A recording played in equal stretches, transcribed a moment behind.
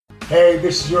Hey,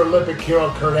 this is your Olympic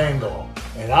hero, Kurt Angle,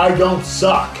 and I don't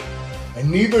suck,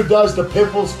 and neither does the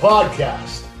Piffles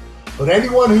podcast. But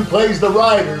anyone who plays the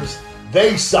Riders,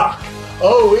 they suck.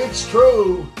 Oh, it's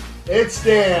true. It's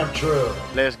damn true.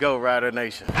 Let's go, Rider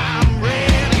Nation. I'm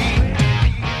ready.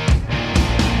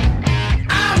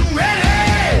 I'm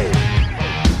ready.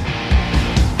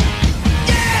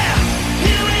 Yeah,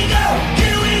 here we go.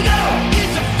 Here we go.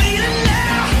 It's a feeling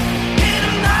now. Get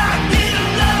 'em high, get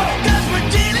 'em low, 'cause we're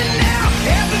dealing now.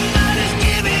 Everybody's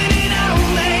giving it all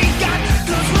they got,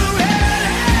 'cause we're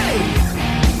ready.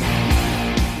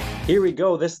 Here we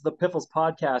go. This is the Piffles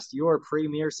podcast, your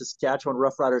premier Saskatchewan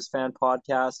Roughriders fan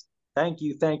podcast. Thank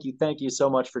you so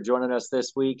much for joining us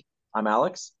this week. I'm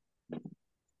Alex.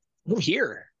 I'm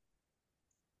here.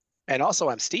 And also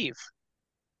I'm Steve.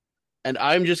 And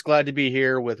I'm just glad to be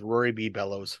here with Rory B.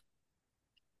 Bellows.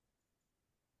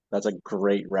 That's a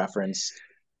great reference.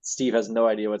 Steve has no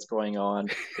idea what's going on.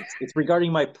 It's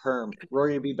regarding my perm.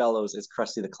 Rory B. Bellows is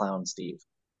Krusty the Clown, Steve.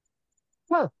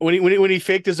 When he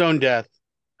faked his own death,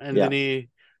 and Yeah. then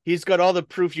he's got all the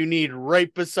proof you need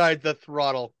right beside the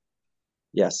throttle.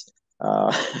 Yes.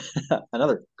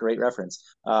 Another great reference.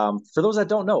 For those that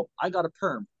don't know, I got a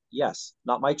perm. Yes,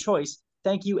 not my choice.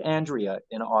 Thank you, Andrea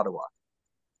in Ottawa.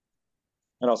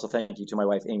 And also thank you to my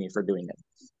wife, Amy, for doing it.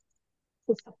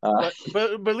 But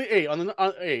hey,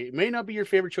 hey, it may not be your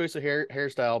favorite choice of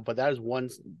hairstyle, but that is one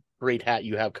great hat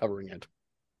you have covering it.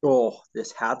 Oh,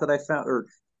 this hat that I found, or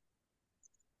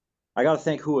I got to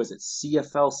thank, who is it?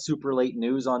 CFL Super Late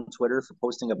News on Twitter for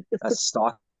posting a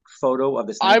stock photo of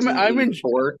this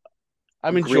 1984.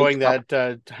 I'm enjoying that.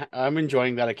 I'm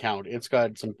enjoying that account. It's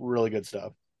got some really good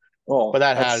stuff. Oh, but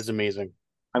that hat is amazing.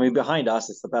 I mean, behind us,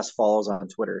 it's the best follows on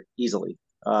Twitter easily.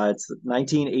 It's the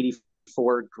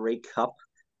 1984 Grey Cup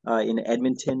in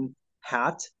Edmonton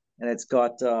hat, and it's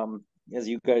got, as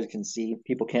you guys can see,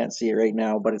 people can't see it right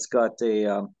now, but it's got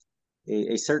a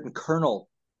certain kernel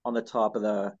on the top of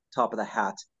the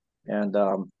hat, and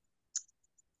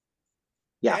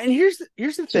yeah. And here's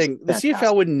the thing: the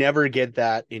CFL would never get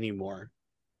that anymore.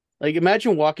 Like,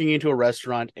 imagine walking into a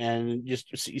restaurant and you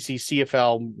see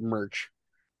CFL merch.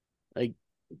 Like,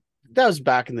 that was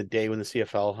back in the day when the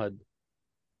CFL had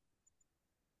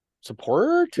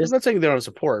support. I'm not saying they don't have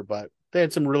support, but they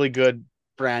had some really good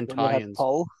brand tie-ins.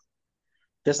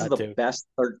 This is the best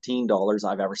 $13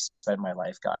 I've ever spent in my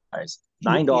life, guys.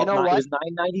 $9. You know what? It was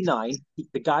 $9.99.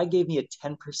 The guy gave me a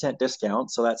 10%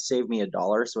 discount, so that saved me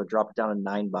 $1. So it dropped it down to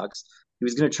 $9. He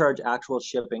was going to charge actual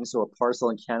shipping, so a parcel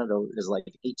in Canada is like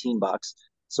 $18.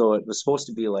 So it was supposed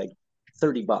to be like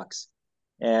 $30,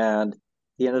 and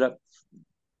he ended up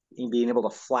being able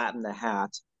to flatten the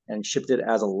hat and shipped it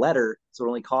as a letter, so it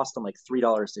only cost him like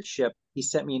 $3 to ship. He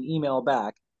sent me an email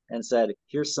back and said,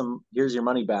 "Here's your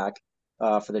money back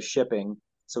for the shipping."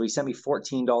 So he sent me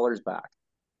 $14 back.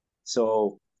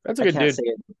 So that's a good dude.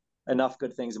 Say enough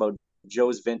good things about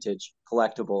Joe's Vintage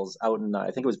Collectibles out in,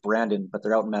 I think it was Brandon, but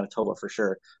they're out in Manitoba for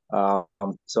sure.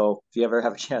 So if you ever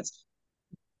have a chance,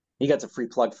 he gets a free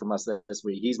plug from us this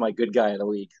week. He's my good guy of the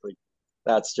week. Like,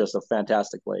 that's just a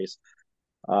fantastic place.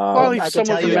 Well, he's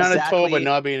someone from Manitoba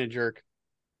not being a jerk.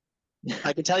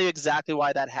 I can tell you exactly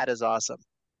why that hat is awesome.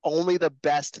 Only the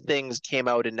best things came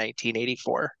out in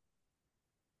 1984.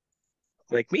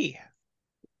 Like me.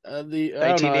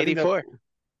 1984.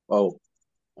 Oh,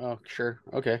 sure.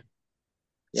 Okay.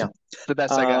 Yeah. The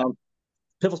best I got.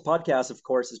 Piffles podcast, of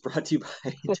course, is brought to you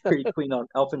by Dairy Queen on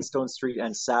Elphinstone Street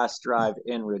and Sass Drive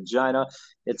in Regina.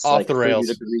 It's off like the rails.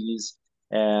 30 degrees,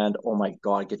 and oh my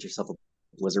God, get yourself a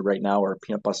blizzard right now or a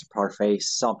peanut butter parfait,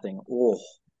 something. Oh,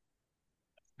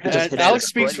 Alex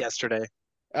speaks yesterday.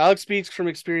 Alex speaks from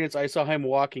experience. I saw him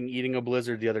walking, eating a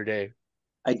blizzard the other day.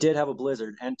 I did have a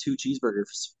blizzard and 2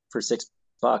 cheeseburgers for $6.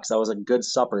 That was a good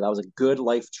supper. That was a good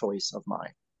life choice of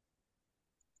mine.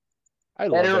 I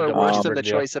love that. Worse than the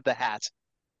choice of the hat.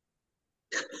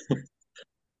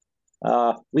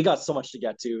 We got so much to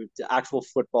get to actual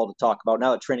football to talk about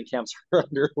now that training camps are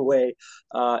underway.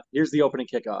 Here's the opening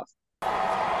kickoff.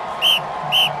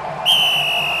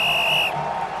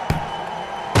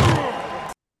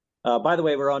 By the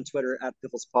way, we're on Twitter at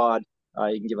PifflesPod.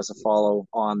 You can give us a follow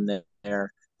on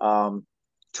there.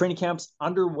 Training camps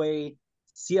underway.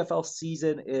 CFL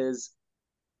season is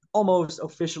almost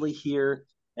officially here,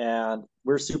 and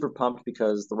we're super pumped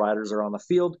because the Riders are on the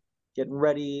field getting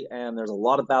ready, and there's a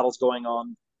lot of battles going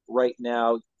on right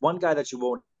now. One guy that you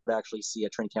won't actually see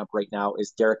at training camp right now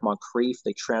is Derek Moncrief.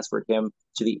 They transferred him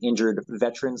to the injured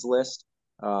veterans list.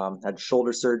 Had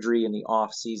shoulder surgery in the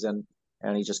off season,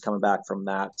 and he's just coming back from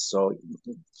that. So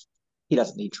he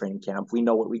doesn't need training camp. We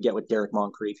know what we get with Derek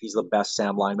Moncrief. He's the best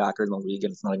Sam linebacker in the league,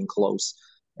 and it's not even close.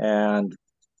 and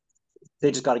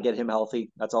they just got to get him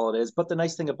healthy. That's all it is. But the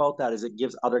nice thing about that is it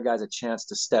gives other guys a chance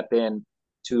to step in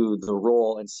to the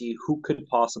role and see who could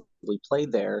possibly play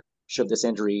there should this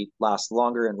injury last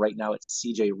longer. And right now it's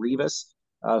CJ Rivas,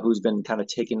 who's been kind of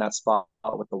taking that spot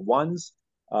with the ones.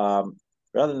 Rather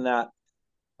than that,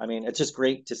 I mean, it's just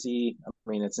great to see. I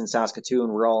mean, it's in Saskatoon.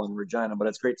 We're all in Regina, but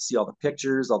it's great to see all the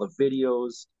pictures, all the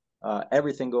videos,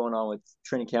 everything going on with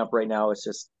training camp right now. It's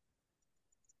just,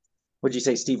 would you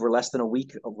say, Steve, we're less than a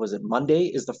week? Was it Monday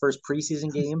is the first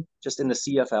preseason game just in the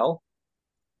CFL?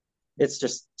 It's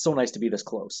just so nice to be this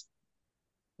close.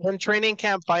 When training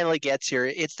camp finally gets here,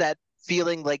 it's that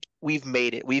feeling like we've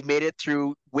made it. We've made it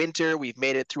through winter. We've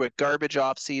made it through a garbage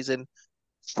off season.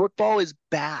 Football is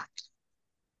back.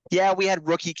 Yeah, we had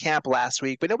rookie camp last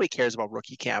week, but nobody cares about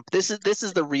rookie camp. This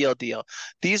is the real deal.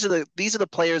 These are the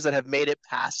players that have made it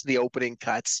past the opening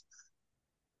cuts.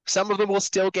 Some of them will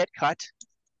still get cut.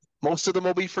 Most of them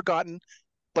will be forgotten,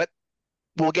 but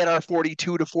we'll get our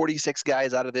 42 to 46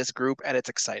 guys out of this group, and it's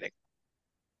exciting.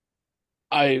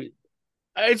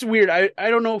 It's weird. I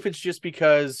don't know if it's just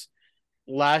because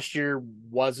last year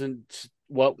wasn't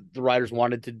what the Riders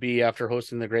wanted to be after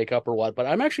hosting the Grey Cup or what, but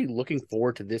I'm actually looking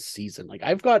forward to this season. Like,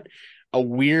 I've got a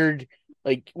weird,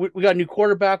 like, we got a new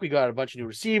quarterback, we got a bunch of new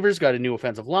receivers, got a new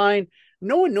offensive line.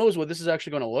 No one knows what this is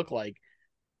actually going to look like,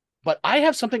 but I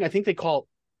have something I think they call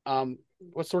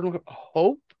what's the word?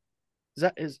 Hope? Is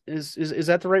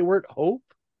that the right word? Hope?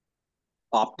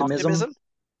 Optimism?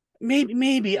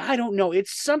 Maybe I don't know.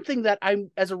 It's something that I'm,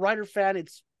 as a Rider fan,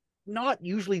 it's not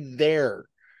usually there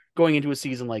going into a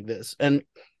season like this. And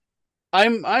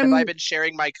Have I been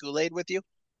sharing my Kool-Aid with you?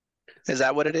 Is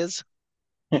that what it is?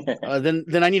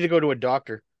 Then I need to go to a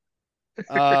doctor.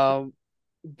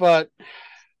 But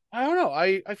I don't know.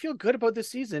 I feel good about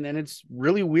this season, and it's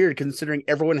really weird considering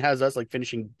everyone has us like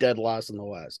finishing dead last in the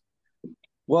West.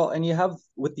 Well, and you have,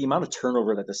 with the amount of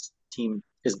turnover that this team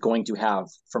is going to have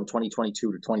from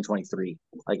 2022 to 2023,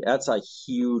 like, that's a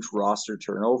huge roster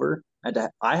turnover. And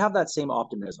I have that same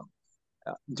optimism.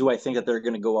 Do I think that they're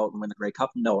going to go out and win the Grey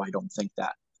Cup? No, I don't think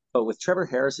that. But with Trevor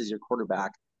Harris as your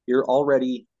quarterback, you're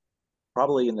already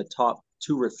probably in the top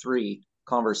 2 or 3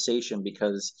 conversation,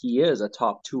 because he is a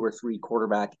top 2 or 3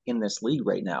 quarterback in this league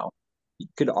right now. You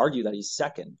could argue that he's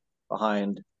second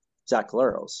behind Zach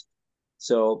Collaros.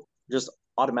 So just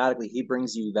automatically he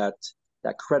brings you that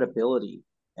credibility,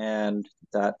 and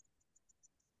that,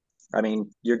 I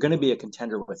mean, you're going to be a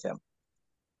contender with him.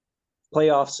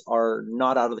 Playoffs are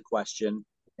not out of the question,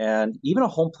 and even a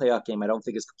home playoff game I don't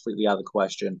think is completely out of the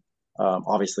question.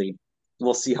 Obviously,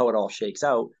 we'll see how it all shakes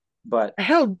out. But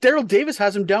hell, Daryl Davis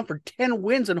has him down for 10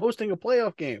 wins and hosting a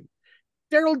playoff game.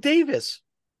 Daryl Davis.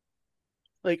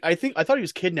 Like, I thought he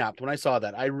was kidnapped when I saw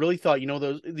that. I really thought,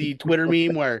 the Twitter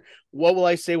meme where, what will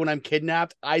I say when I'm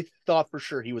kidnapped? I thought for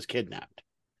sure he was kidnapped.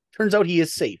 Turns out he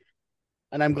is safe.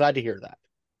 And I'm glad to hear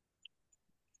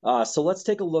that. So let's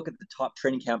take a look at the top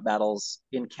training camp battles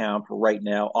in camp right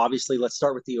now. Obviously, let's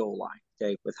start with the O-line,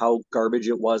 okay? With how garbage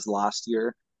it was last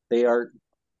year.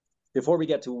 Before we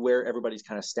get to where everybody's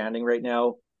kind of standing right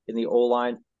now in the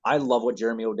O-line, I love what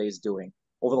Jeremy O'Day's doing.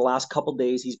 Over the last couple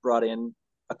days, he's brought in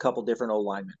a couple different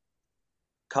O-linemen.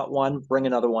 Cut one, bring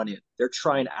another one in. They're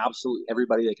trying absolutely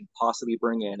everybody they can possibly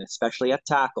bring in, especially at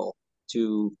tackle,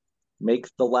 to make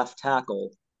the left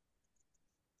tackle,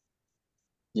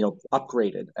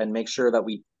 upgraded, and make sure that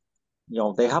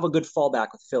they have a good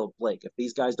fallback with Philip Blake. If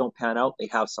these guys don't pan out, they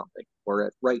have something, or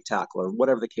at right tackle, or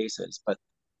whatever the case is. But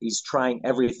he's trying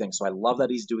everything. So I love that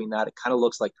he's doing that. It kind of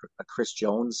looks like a Chris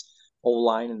Jones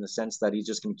O-line in the sense that he's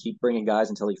just going to keep bringing guys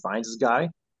until he finds his guy.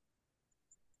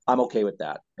 I'm okay with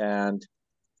that. And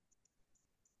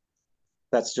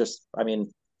that's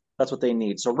what they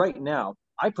need. So right now,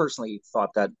 I personally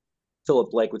thought that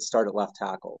Philip Blake would start at left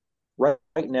tackle. Right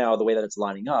now, the way that it's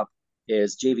lining up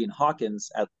is Javian Hawkins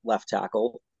at left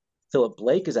tackle. Philip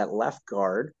Blake is at left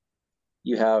guard.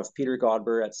 You have Peter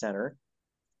Godber at center.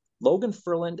 Logan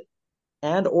Ferland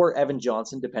and or Evan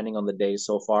Johnson, depending on the day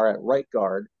so far, at right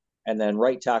guard. And then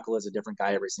right tackle is a different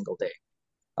guy every single day.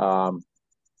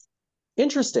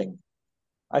 Interesting.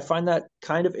 I find that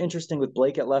kind of interesting with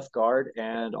Blake at left guard,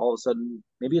 and all of a sudden,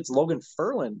 maybe it's Logan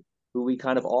Ferland, who we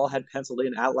kind of all had penciled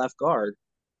in at left guard,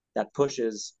 that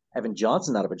pushes Evan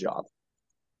Johnson out of a job.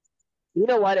 You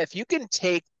know what? If you can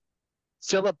take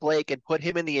Philip Blake and put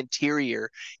him in the interior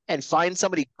and find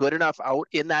somebody good enough out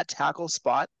in that tackle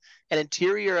spot, an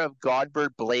interior of Godber,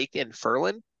 Blake, and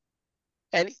Ferland,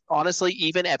 and honestly,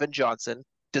 even Evan Johnson,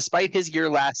 despite his year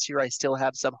last year, I still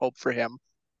have some hope for him.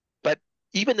 But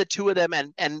even the two of them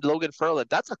and Logan Ferland,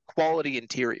 that's a quality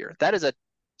interior. That is a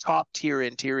top tier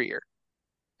interior.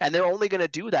 And they're only going to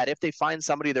do that if they find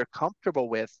somebody they're comfortable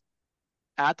with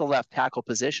at the left tackle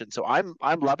position. So I'm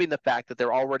loving the fact that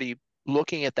they're already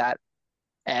looking at that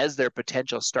as their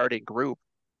potential starting group.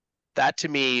 That to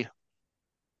me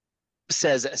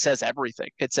says everything.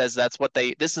 It says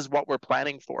this is what we're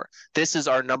planning for. This is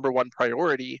our number one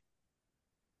priority.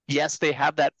 Yes, they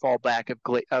have that fallback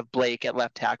of Blake at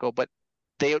left tackle, but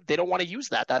they don't want to use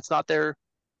that. That's not their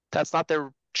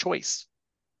choice.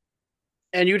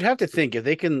 And you'd have to think if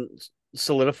they can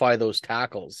solidify those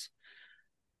tackles,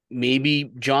 maybe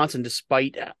Johnson,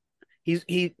 despite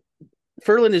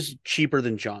Furlan is cheaper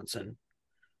than Johnson.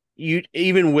 You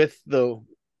even with the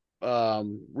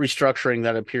restructuring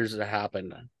that appears to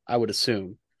happen, I would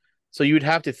assume. So you'd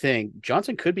have to think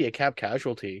Johnson could be a cap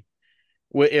casualty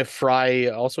if Fry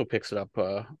also picks up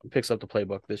the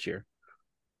playbook this year.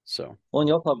 So and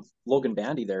you also have Logan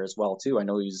Bandy there as well too. I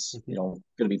know he's going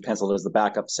to be penciled as the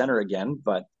backup center again,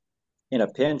 but in a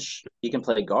pinch he can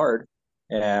play guard,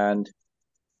 and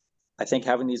I think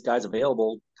having these guys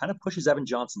available kind of pushes Evan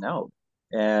Johnson out.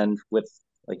 And with,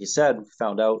 like you said,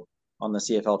 found out on the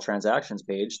CFL transactions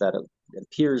page that it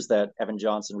appears that Evan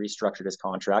Johnson restructured his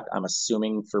contract. I'm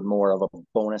assuming for more of a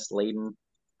bonus laden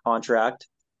contract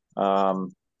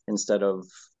instead of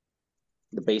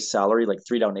the base salary. Like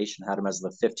 3 Down Nation had him as the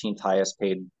 15th highest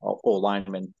paid O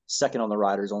lineman, second on the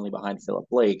Riders, only behind Philip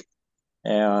Blake.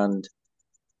 And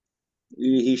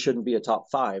he shouldn't be a top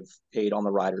 5 paid on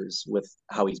the Riders with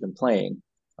how he's been playing.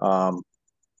 So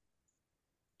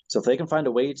if they can find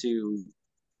a way to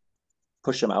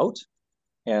push him out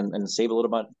and save a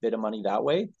little bit of money that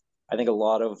way, I think a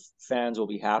lot of fans will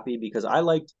be happy, because I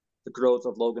liked the growth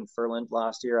of Logan Furlan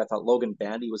last year. I thought Logan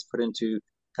Bandy was put into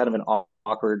kind of an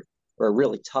awkward or a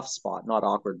really tough spot, not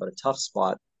awkward, but a tough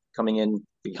spot, coming in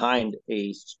behind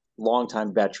a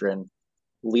longtime veteran,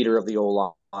 leader of the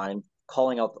O-line,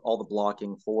 calling out all the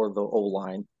blocking for the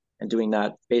O-line and doing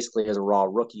that basically as a raw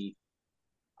rookie.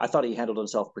 I thought he handled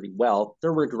himself pretty well.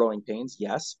 There were growing pains,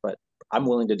 yes, but I'm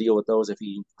willing to deal with those if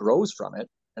he grows from it,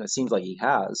 and it seems like he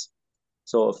has.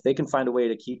 So if they can find a way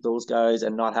to keep those guys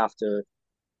and not have to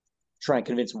try and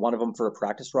convince one of them for a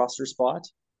practice roster spot,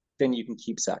 then you can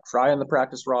keep Zach Fry on the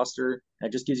practice roster, and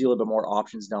it just gives you a little bit more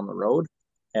options down the road.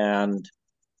 And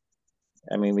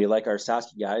I mean, we like our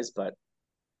Sasky guys, but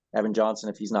Evan Johnson,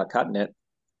 if he's not cutting it,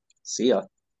 see ya.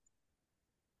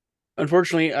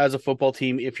 Unfortunately, as a football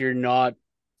team, if you're not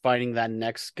finding that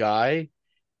next guy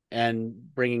and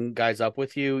bringing guys up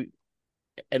with you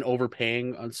and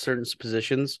overpaying on certain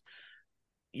positions,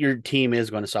 your team is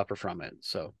going to suffer from it.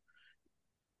 So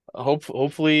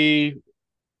hopefully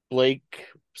Blake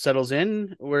settles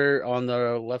in. We're on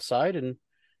the left side and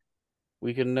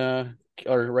we can,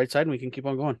 or right side, and we can keep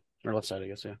on going. Or left side, I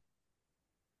guess, yeah.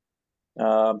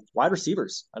 Wide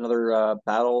receivers, another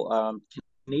battle.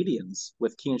 Canadians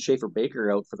with Keenan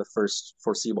Schaefer-Baker out for the first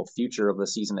foreseeable future of the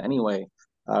season anyway.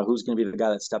 Who's going to be the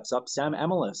guy that steps up? Sam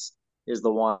Emelis is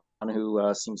the one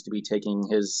who seems to be taking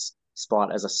his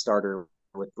spot as a starter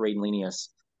with Braden Lenius.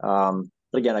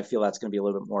 But again, I feel that's going to be a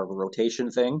little bit more of a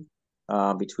rotation thing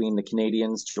between the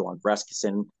Canadians. Joan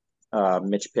Breskison,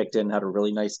 Mitch Picton had a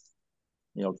really nice,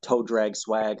 toe drag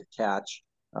swag catch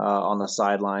on the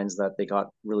sidelines that they got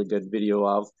really good video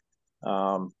of.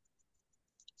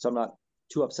 So I'm not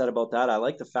too upset about that. I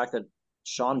like the fact that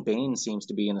Sean Bain seems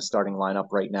to be in the starting lineup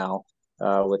right now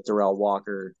with Darrell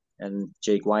Walker and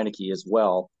Jake Weineke as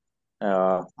well.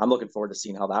 I'm looking forward to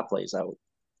seeing how that plays out.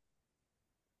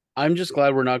 I'm just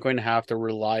glad we're not going to have to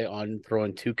rely on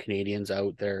throwing 2 Canadians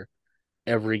out there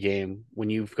every game when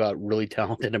you've got really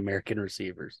talented American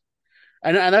receivers.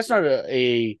 And that's not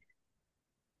a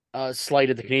slight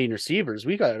at the Canadian receivers.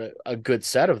 We got a good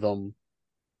set of them,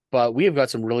 but we have got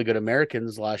some really good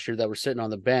Americans last year that were sitting on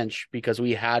the bench because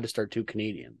we had to start 2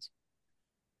 Canadians.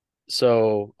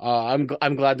 So I'm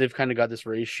glad they've kind of got this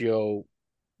ratio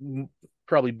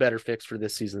probably better fixed for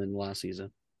this season than last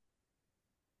season.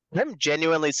 I'm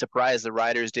genuinely surprised the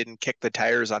Riders didn't kick the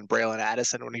tires on Braylon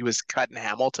Addison when he was cutting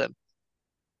Hamilton.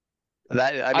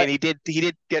 He did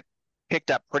get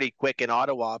picked up pretty quick in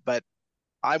Ottawa, but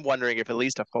I'm wondering if at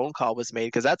least a phone call was made,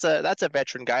 because that's a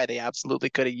veteran guy they absolutely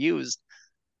could have used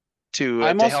to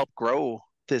help grow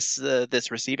this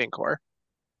receiving core.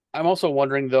 I'm also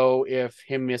wondering though if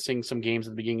him missing some games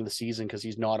at the beginning of the season because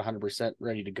he's not 100%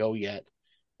 ready to go yet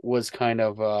was kind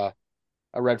of a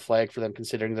red flag for them,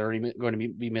 considering they're going to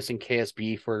be missing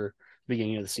KSB for the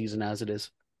beginning of the season as it is.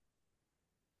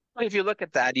 If you look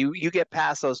at that, you get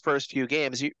past those first few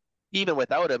games, even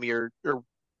without him, you're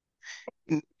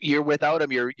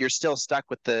still stuck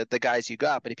with the guys you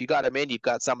got. But if you got him in, you've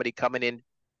got somebody coming in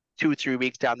 2-3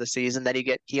 weeks down the season. Then you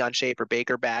get Keon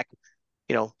Schaefer-Baker back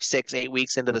 6-8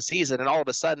 weeks into the season, and all of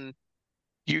a sudden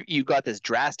you got this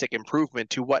drastic improvement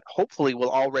to what hopefully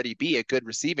will already be a good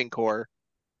receiving core.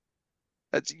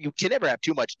 You can never have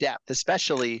too much depth,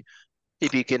 especially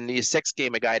if you 6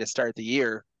 game a guy to start the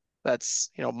year. That's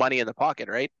money in the pocket,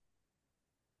 right?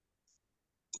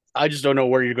 I just don't know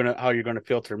how you're gonna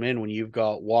filter them in when you've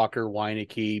got Walker,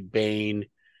 Weineke, Bain,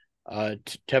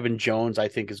 Tevin Jones. I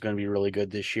think is going to be really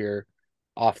good this year,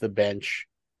 off the bench.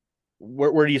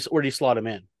 Where do you slot him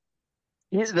in?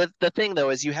 The thing though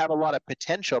is you have a lot of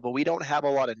potential, but we don't have a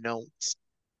lot of knowns.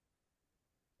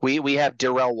 We have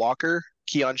Darrell Walker,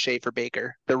 Keon Schaefer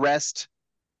Baker. The rest,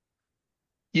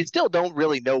 you still don't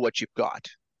really know what you've got.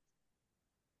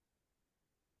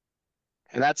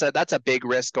 And that's a big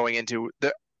risk going into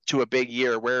a big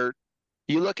year where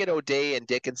you look at O'Day and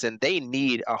Dickinson, they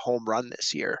need a home run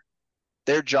this year.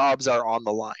 Their jobs are on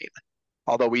the line.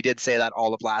 Although we did say that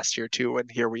all of last year too,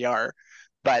 and here we are.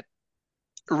 But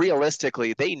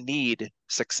realistically, they need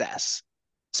success.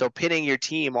 So pinning your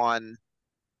team on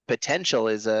potential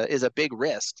is a big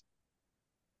risk.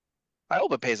 I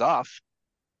hope it pays off.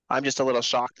 I'm just a little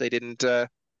shocked they didn't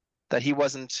that he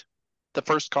wasn't the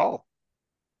first call.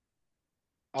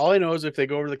 All I know is if they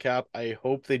go over the cap, I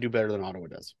hope they do better than Ottawa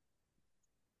does.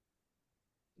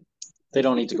 They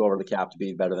don't need to go over the cap to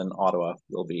be better than Ottawa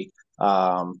will be.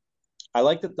 I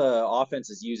like that the offense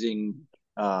is using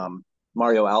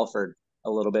Mario Alford a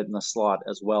little bit in the slot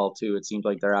as well too. It seems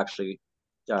like they're actually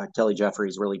Kelly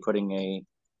Jeffrey's really putting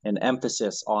an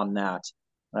emphasis on that,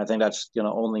 and I think that's going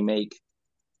to only make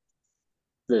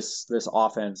this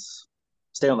offense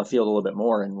stay on the field a little bit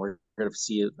more, and we're going to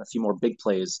see a few more big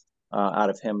plays out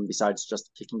of him besides just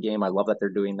the kicking game. I love that they're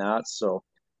doing that. So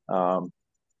I'm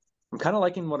kind of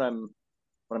liking what I'm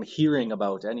hearing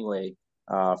about anyway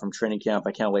from training camp.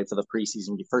 I can't wait for the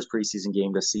first preseason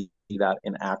game to see that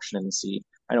in action and see.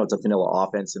 I know it's a vanilla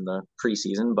offense in the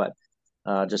preseason, but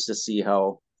just to see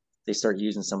how they start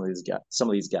using some of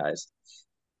these guys.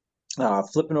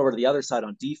 Flipping over to the other side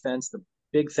on defense, the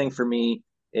big thing for me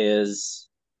is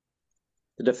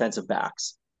the defensive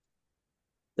backs.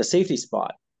 The safety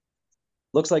spot.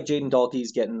 Looks like Jaden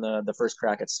Dalkey's getting the first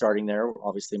crack at starting there.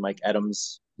 Obviously, Mike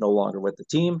Edams no longer with the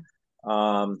team.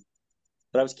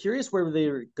 But I was curious where they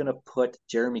were going to put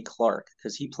Jeremy Clark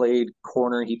because he played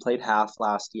corner, he played half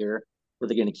last year. Were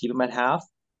they going to keep him at half?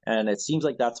 And it seems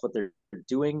like that's what they're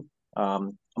doing.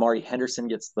 Amari Henderson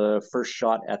gets the first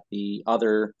shot at the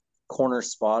other corner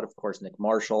spot. Of course, Nick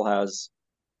Marshall has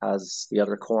the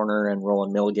other corner and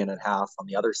Roland Milligan at half on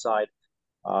the other side.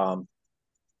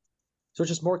 So it's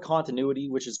just more continuity,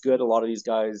 which is good. A lot of these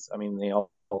guys, I mean, they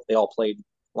all played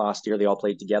last year. They all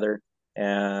played together.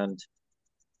 And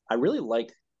I really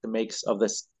like the makes of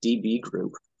this DB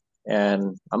group.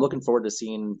 And I'm looking forward to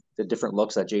seeing the different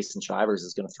looks that Jason Shivers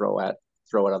is going to throw at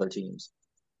other teams.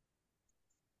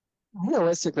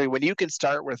 Realistically, when you can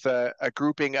start with a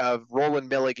grouping of Roland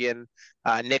Milligan,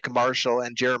 Nick Marshall,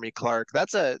 and Jeremy Clark,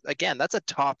 that's a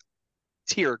top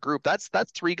tier group. That's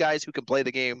 3 guys who can play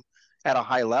the game at a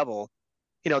high level.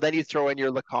 Then you throw in your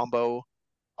Lacombo,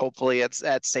 hopefully it's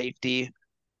at safety,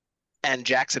 and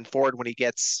Jackson Ford when he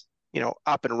gets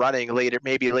up and running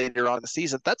maybe later on in the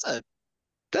season. That's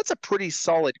a pretty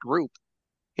solid group.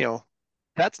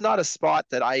 That's not a spot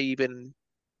that I even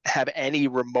have any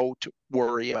remote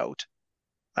worry about.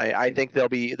 I think they'll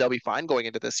be fine going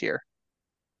into this year.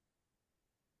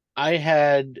 I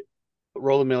had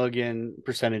Roland Milligan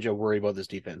percentage of worry about this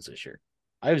defense this year.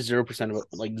 I have 0% of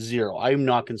like 0. I'm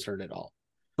not concerned at all.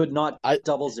 But not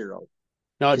double zero.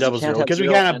 Not double zero because we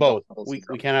can't have both. We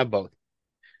can't have both.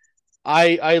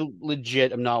 I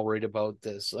legit am not worried about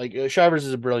this. Like Shivers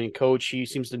is a brilliant coach. He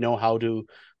seems to know how to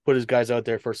put his guys out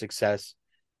there for success.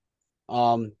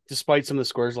 Despite some of the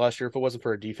scores last year, if it wasn't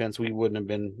for our defense, we wouldn't have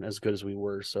been as good as we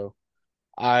were. So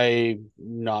I'm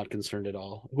not concerned at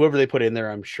all. Whoever they put in there,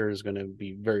 I'm sure is going to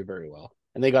be very, very well.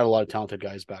 And they got a lot of talented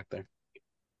guys back there.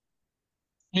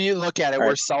 You look at it,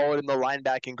 we're solid in the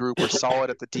linebacking group. We're solid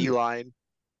at the D line.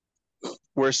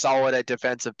 We're solid at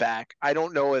defensive back. I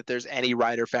don't know if there's any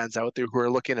Rider fans out there who are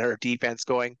looking at our defense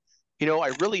going,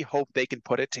 I really hope they can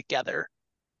put it together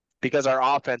because our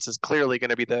offense is clearly going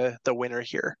to be the winner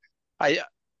here.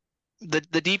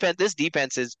 This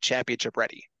defense is championship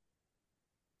ready.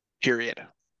 Period.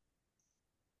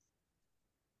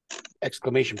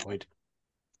 Exclamation point.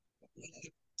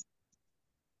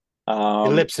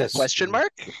 Ellipsis. Question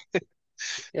mark?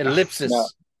 Ellipsis.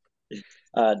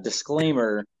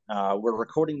 Disclaimer. We're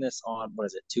recording this on, what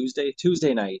is it,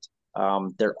 Tuesday night.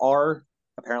 There are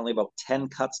apparently about 10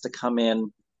 cuts to come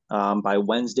in by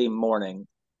Wednesday morning.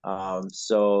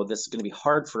 So this is going to be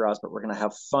hard for us, but we're going to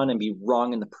have fun and be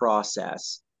wrong in the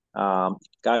process.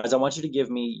 Guys, I want you to give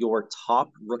me your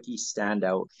top rookie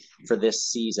standout for this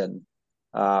season.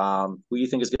 Who you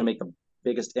think is going to make the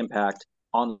biggest impact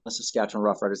on the Saskatchewan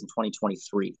Roughriders in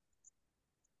 2023?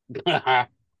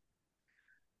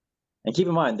 And keep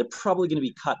in mind, they're probably going to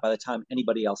be cut by the time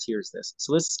anybody else hears this.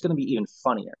 So this is going to be even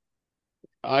funnier.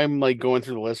 I'm like going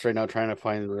through the list right now, trying to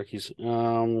find the rookies.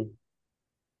 I'm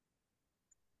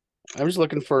just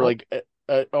looking for like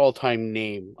an all-time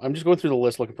name. I'm just going through the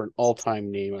list looking for an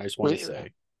all-time name. I just want to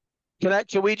say,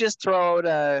 Can we just throw out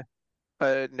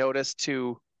a notice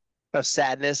of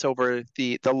sadness over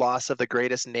the loss of the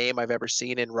greatest name I've ever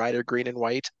seen in Rider Green and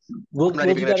White? I'm not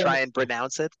even going to try and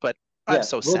pronounce it, but I'm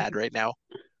so sad right now.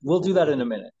 We'll do that in a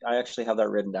minute. I actually have that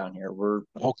written down here.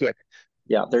 Good.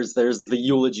 Yeah, there's the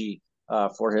eulogy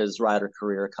for his Rider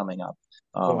career coming up.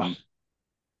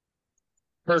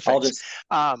 Perfect.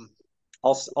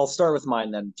 I'll start with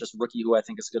mine then. Just rookie who I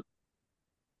think is good.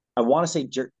 I want to say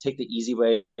take the easy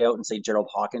way out and say Gerald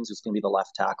Hawkins, who's going to be the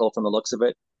left tackle from the looks of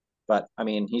it. But I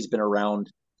mean, he's been around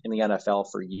in the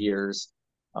NFL for years.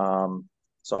 So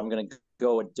I'm going to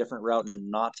go a different route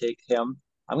and not take him.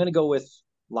 I'm going to go with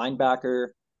linebacker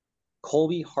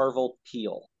Colby Harville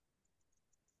Peel.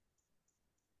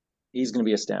 He's going to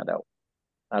be a standout.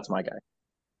 That's my guy.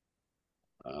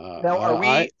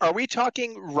 Now, are we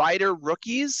talking Rider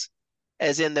rookies,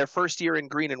 as in their first year in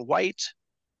green and white?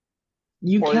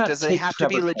 Or does it have to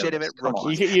be legitimate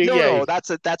rookies? No, that's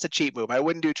a cheap move. I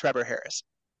wouldn't do Trevor Harris.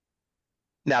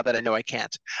 Now that I know I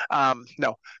can't.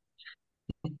 No.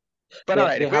 But all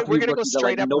right, we're going to go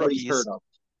straight up rookies. Heard of.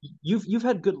 You've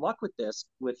had good luck with this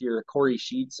with your Corey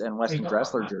Sheets and Weston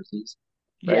Dressler jerseys,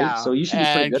 right? Yeah. So you should be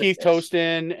pretty good. Keith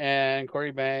Toston and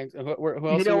Corey Banks. Who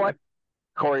else? You know what?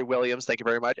 Corey Williams, thank you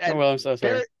very much. And Williams,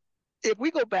 sorry. If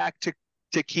we go back to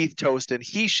Keith Toston,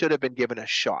 he should have been given a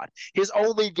shot. His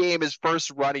only game, his first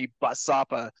run, he busts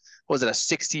off a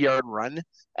 60-yard run?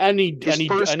 His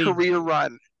first career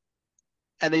run.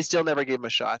 And they still never gave him a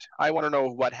shot. I want to know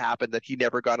what happened that he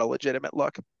never got a legitimate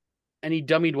look. And he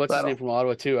dummied his name from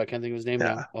Ottawa too. I can't think of his name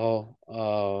now.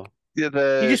 He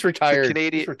just retired.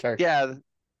 Canadian, just retired. Yeah.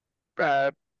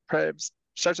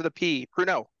 Starts with a P.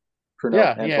 Pruneau.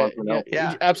 Yeah. He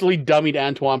absolutely dummied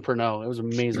Antoine Pruneau. It was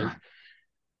amazing.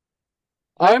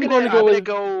 I'm going to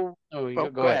go. Go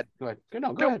ahead. Go ahead.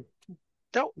 Go ahead.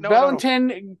 No.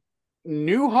 Valentin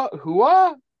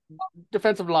Nuhua,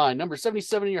 defensive line, number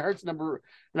 77 in your hearts, number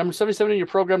 77 in your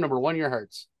program, number 1 in your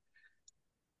hearts.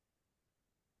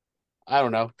 I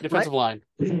don't know. Defensive line.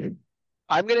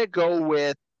 I'm going to go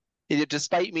with,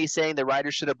 despite me saying the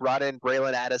Riders should have brought in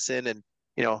Braylon Addison and,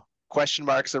 question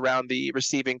marks around the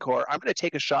receiving core, I'm going to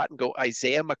take a shot and go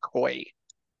Isaiah McCoy,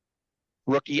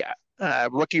 rookie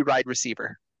wide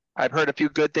receiver. I've heard a few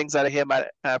good things out of him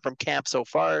from camp so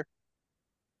far.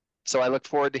 So I look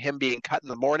forward to him being cut in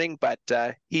the morning, but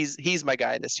he's my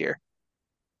guy this year.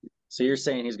 So you're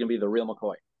saying he's going to be the real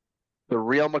McCoy? The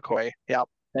real McCoy, yeah.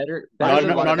 Better not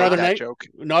another night. Joke.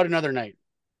 Not another night.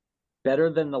 Better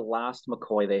than the last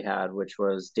McCoy they had, which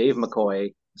was Dave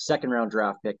McCoy, second-round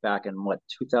draft pick back in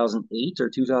 2008 or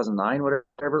 2009,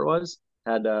 whatever it was.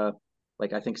 Had I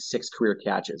think 6 career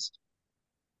catches.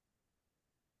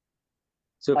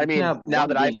 So I mean, now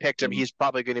that I've picked him, he's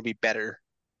probably going to be better.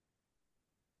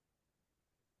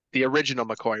 The original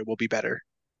McCoy will be better.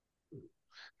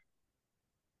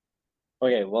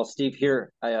 Okay, well, Steve,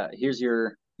 here's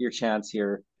your chance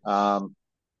here.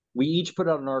 We each put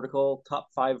out an article, top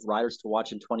 5 riders to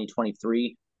watch in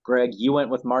 2023. Greg, you went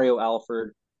with Mario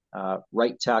Alford,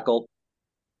 right tackle,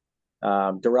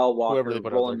 Darrell Walker,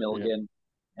 Roland Milligan,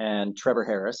 and Trevor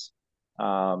Harris.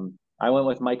 I went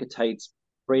with Micah Tights,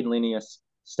 Braden Lenius,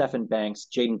 Stephen Banks,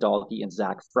 Jaden Dahlke, and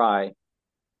Zach Fry.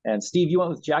 And Steve, you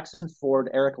went with Jackson Ford,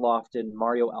 Eric Lofton,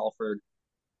 Mario Alford,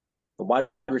 the wide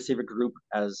receiver group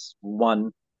as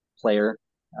one player,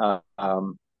 as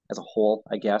a whole,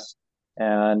 I guess.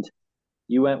 And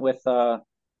you went with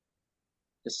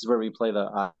this is where we play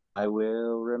the I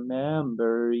will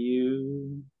remember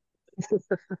you.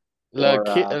 How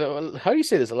do you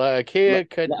say this? Lakia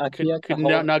could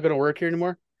not going to work here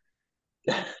anymore.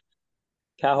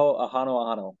 Kaho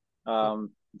Ahano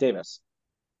Davis.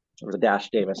 There was a dash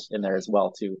Davis in there as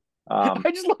well too.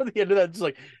 I just love the end of that. Just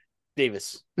like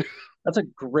Davis. That's a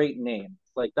great name.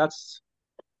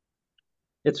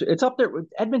 It's up there.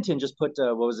 Edmonton just put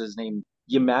what was his name?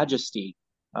 Your Majesty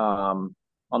on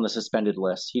the suspended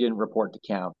list. He didn't report to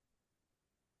camp.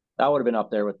 That would have been up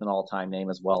there with an all-time name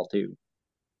as well too.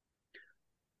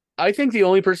 I think the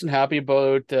only person happy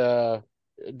about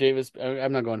Davis.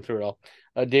 I'm not going through it all.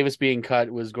 Davis being cut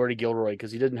was Gordy Gilroy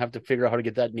because he didn't have to figure out how to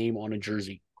get that name on a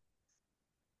jersey.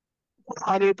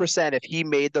 100%. If he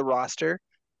made the roster,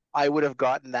 I would have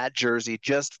gotten that jersey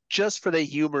just for the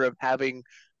humor of having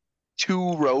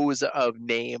 2 rows of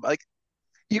name. Like,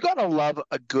 you gotta love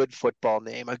a good football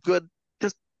name,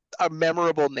 just a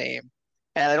memorable name.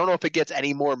 And I don't know if it gets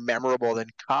any more memorable than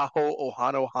Kaho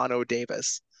Ohano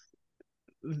Davis.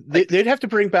 They'd have to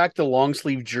bring back the long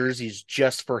sleeve jerseys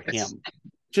just for him,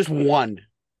 just one,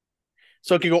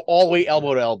 so it could go all the way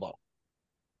elbow to elbow.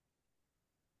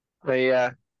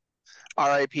 The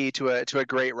RIP to a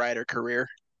great rider career.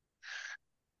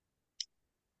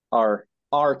 Our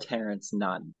Terrence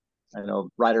Nunn. I know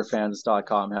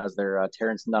riderfans.com has their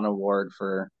Terrence Nunn award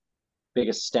for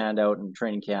biggest standout in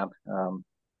training camp.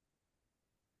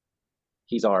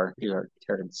 He's our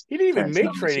Terrence. He didn't even Terrence make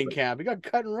Nunn training this year. camp. He got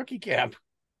cut in rookie camp.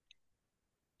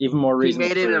 Even more He reason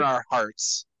made it for- in our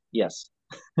hearts. Yes.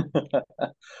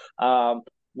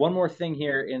 One more thing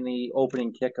here in the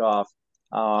opening kickoff.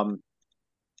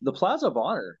 The Plaza of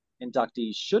Honor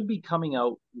inductees should be coming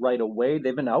out right away.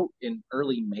 They've been out in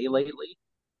early May lately.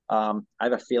 I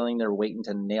have a feeling they're waiting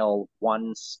to nail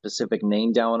one specific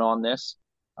name down on this.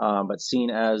 But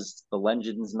seeing as the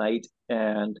Legends Night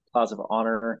and Plaza of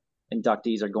Honor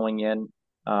inductees are going in,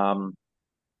 and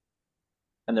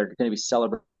they're going to be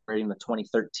celebrating the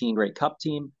 2013 Grey Cup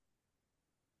team,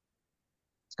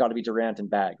 it's got to be Durant and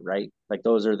Bag, right? Like,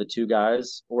 those are the two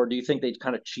guys. Or do you think they'd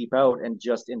kind of cheap out and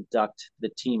just induct the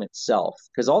team itself?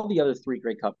 Because all the other 3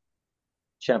 Grey Cup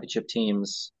championship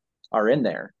teams are in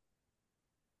there.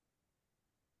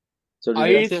 So do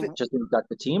they just induct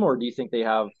the team, or do you think they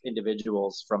have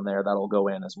individuals from there that'll go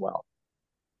in as well?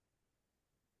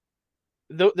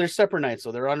 They're separate nights,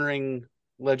 so they're honoring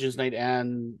Legends Night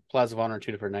and Plaza of Honor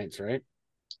 2 different nights, right?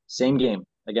 Same game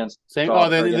against. Same.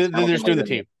 Then they're just doing the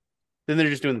team. Then they're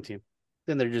just doing the team.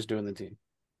 Then they're just doing the team.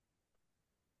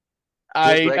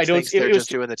 I don't. They're just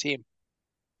doing the team.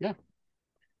 Yeah.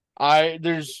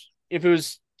 If it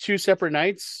was 2 separate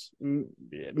nights,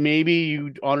 maybe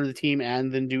you honor the team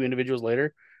and then do individuals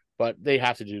later, but they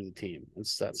have to do the team.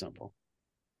 It's that simple.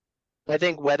 I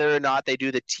think whether or not they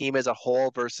do the team as a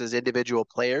whole versus individual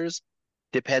players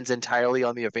depends entirely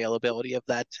on the availability of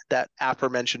that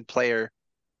aforementioned player,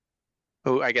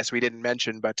 who I guess we didn't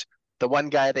mention, but the one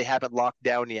guy they haven't locked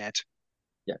down yet.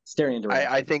 Yeah, staring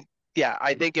Durant. I think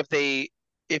if they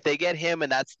get him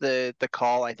and that's the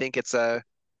call, I think it's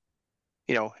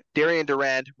Darian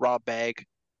Durant, Rob Bag.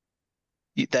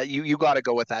 You got to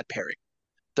go with that pairing.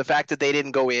 The fact that they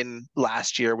didn't go in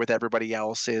last year with everybody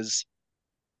else is,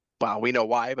 well, we know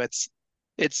why, but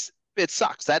it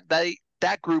sucks.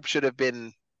 That group should have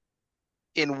been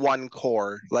in one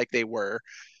core like they were.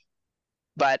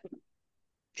 But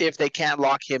if they can't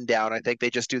lock him down, I think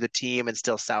they just do the team and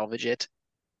still salvage it.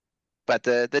 But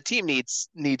the team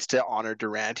needs to honor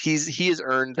Durant. He has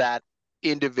earned that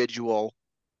individual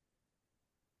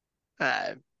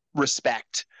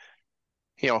respect.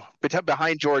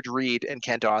 Behind George Reed and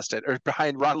Kent Austin, or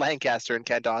behind Ron Lancaster and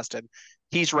Kent Austin,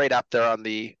 he's right up there on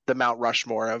the Mount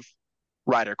Rushmore of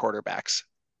Rider quarterbacks.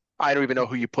 I don't even know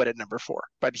who you put at number 4,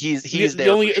 but he's there.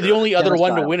 The only other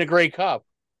one Guile. to win a Grey Cup.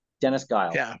 Dennis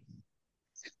Guile. Yeah.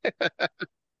 He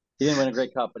didn't win a Grey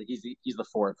Cup, but he's the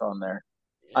 4th on there.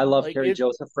 I love Kerry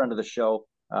Joseph, friend of the show,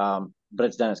 but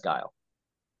it's Dennis Guile.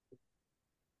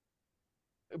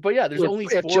 But yeah, there's only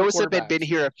 4 if Joseph had quarterbacks. been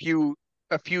here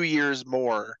a few years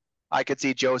more, I could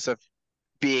see Joseph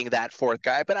being that 4th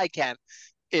guy, but I can't,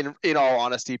 in all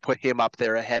honesty, put him up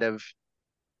there ahead of.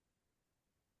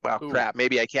 Well, crap.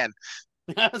 Maybe I can.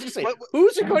 I was gonna say,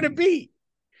 who's it going to be?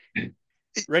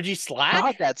 Reggie Slack?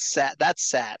 God, that's sad. That's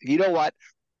sad. You know what?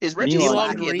 Is Reggie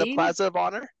Slack in the Plaza of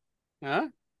Honor? Huh?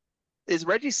 Is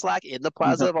Reggie Slack in the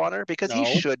Plaza of Honor? Because No.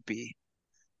 he should be.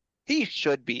 He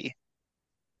should be.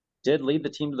 Did lead the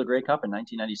team to the Grey Cup in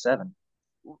 1997.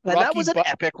 And that was an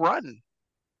epic run.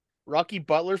 Rocky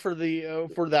Butler for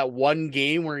that one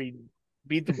game where he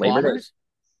beat the Labor Day. Bombers.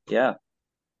 Yeah.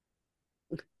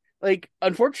 Like,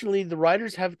 unfortunately, the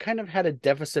Riders have kind of had a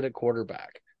deficit at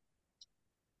quarterback.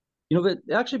 It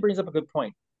actually brings up a good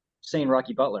point, saying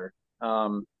Rocky Butler,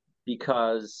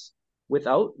 because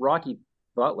without Rocky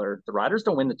Butler, the Riders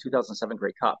don't win the 2007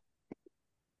 Grey Cup.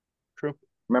 True.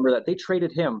 Remember that they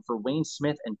traded him for Wayne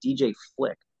Smith and DJ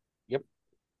Flick. Yep.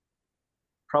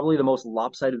 Probably the most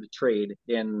lopsided trade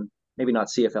in maybe not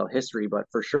CFL history, but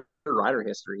for sure Rider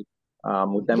history,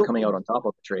 with them coming out on top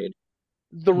of the trade.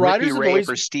 The Riders Ricky Ray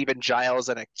for Steven Giles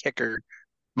and a kicker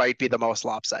might be the most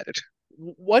lopsided.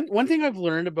 one thing I've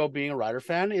learned about being a Rider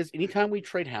fan is anytime we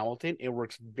trade Hamilton, it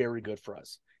works very good for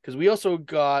us because we also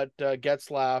got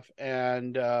Getzlaff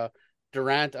and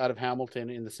Durant out of Hamilton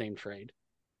in the same trade.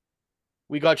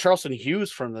 We got Charleston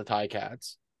Hughes from the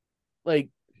Ticats. Like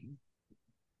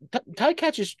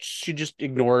Ticats should just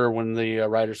ignore when the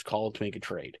Riders call to make a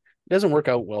trade. It doesn't work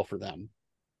out well for them.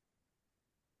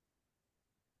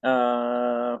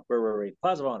 Where were we?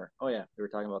 Plaza of Honor. Oh yeah, we were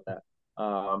talking about that.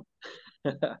 I'm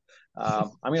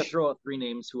going to throw out three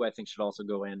names who I think should also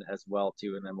go in as well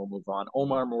too, and then we'll move on.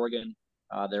 Omar Morgan.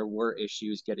 There were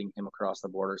issues getting him across the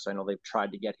border, so I know they've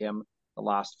tried to get him the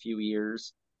last few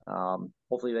years.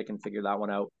 Hopefully they can figure that one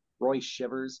out. Roy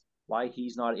Shivers. Why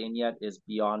he's not in yet is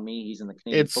beyond me. He's in the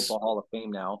Canadian Football Hall of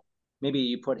Fame now. Maybe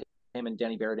you put him and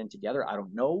Danny Barrett in together. I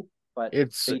don't know, but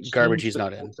it's garbage. He's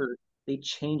not in. They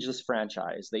changed this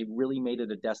franchise. They really made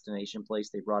it a destination place.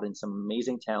 They brought in some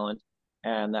amazing talent,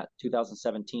 and that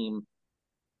 2007 team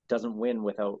doesn't win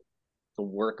without the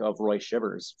work of Roy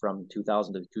Shivers from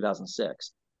 2000 to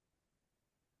 2006.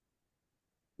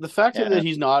 The fact that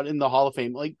he's not in the Hall of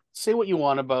Fame, like, say what you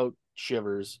want about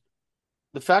Shivers,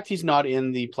 the fact he's not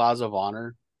in the Plaza of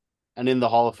Honor and in the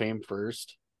Hall of Fame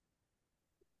first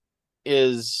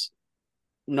is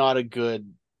not a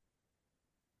good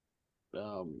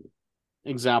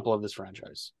example of this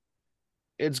franchise.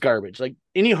 It's garbage. Like,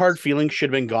 any hard feelings should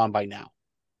have been gone by now.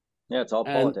 Yeah, it's all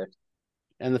politics.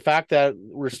 And the fact that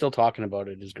we're still talking about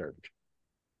it is garbage.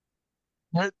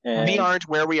 We aren't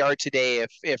where we are today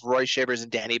if Roy Shivers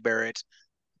and Danny Barrett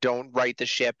don't right the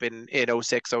ship in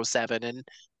 06, 07. And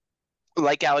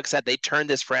like Alex said, they turned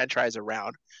this franchise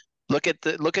around. Look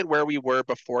at where we were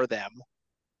before them.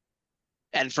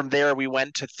 And from there, we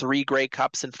went to 3 Grey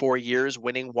Cups in 4 years,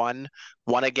 winning one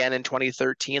again in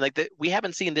 2013. We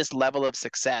haven't seen this level of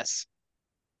success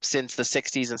since the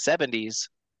 60s and 70s.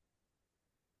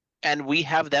 And we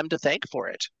have them to thank for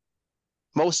it.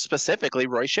 Most specifically,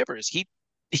 Roy Shivers.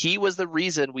 He was the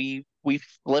reason we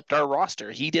flipped our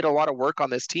roster. He did a lot of work on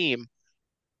this team.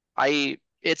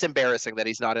 It's embarrassing that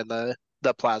he's not in the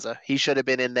Plaza. He should have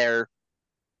been in there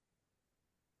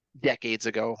decades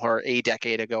ago, or a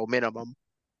decade ago minimum.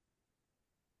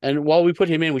 And while we put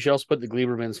him in, we should also put the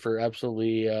Gleibermans for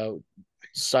absolutely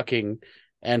sucking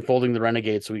and folding the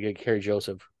Renegades so we could carry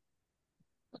Joseph.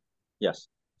 Yes.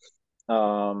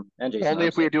 And Jason, only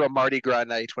if we do a Mardi Gras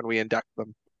night when we induct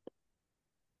them.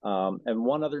 And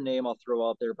one other name I'll throw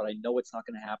out there, but I know it's not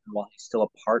going to happen while he's still a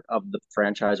part of the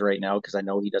franchise right now, because I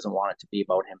know he doesn't want it to be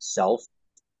about himself.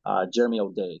 Jeremy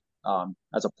O'Day,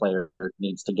 as a player,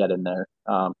 needs to get in there.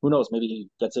 Who knows? Maybe he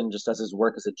gets in just as his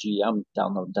work as a GM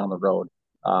down the road.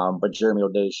 But Jeremy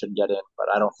O'Day should get in, but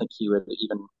I don't think he would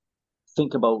even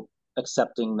think about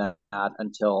accepting that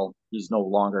until he's no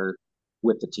longer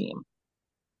with the team.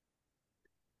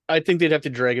 I think they'd have to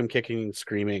drag him kicking and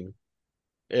screaming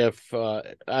if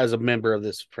as a member of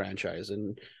this franchise,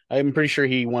 and I'm pretty sure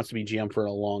he wants to be GM for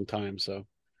a long time, so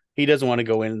he doesn't want to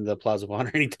go in the Plaza of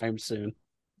Honor anytime soon.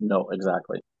 No,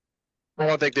 exactly. I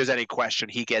don't think there's any question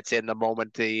he gets in the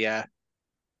moment that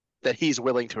he's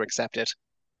willing to accept it.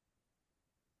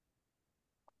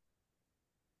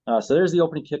 So there's the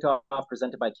opening kickoff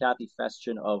presented by Kathy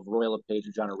Festian of Royal LePage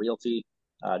Regina Realty.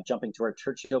 Jumping to our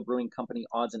Churchill Brewing Company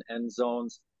odds and end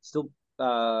zones. Still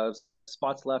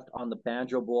spots left on the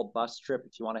Banjo Bowl bus trip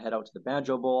if you want to head out to the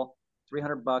Banjo Bowl.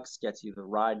 $300 gets you the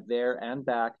ride there and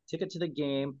back. Ticket to the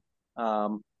game,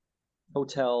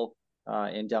 hotel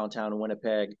in downtown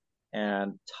Winnipeg,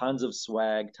 and tons of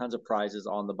swag, tons of prizes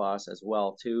on the bus as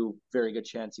well too. Very good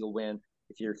chance you'll win.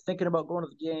 If you're thinking about going to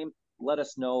the game, let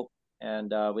us know.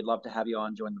 And we'd love to have you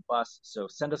on join the bus. So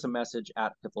send us a message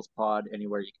at Piffles Pod,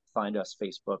 anywhere you can find us,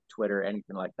 Facebook, Twitter,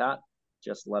 anything like that.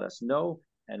 Just let us know,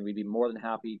 and we'd be more than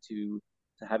happy to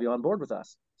have you on board with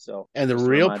us. So, and the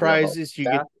real prize is you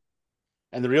get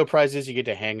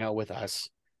to hang out with us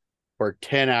for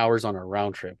 10 hours on a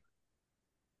round trip.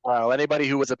 Well, anybody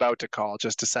who was about to call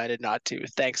just decided not to.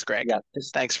 Thanks, Greg. Yeah,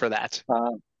 thanks for that.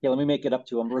 Let me make it up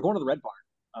to him. We're going to the Red Barn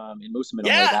in Moosomin on the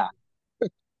way back.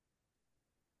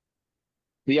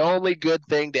 The only good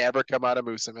thing to ever come out of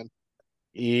Moosomin.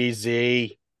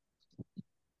 Easy.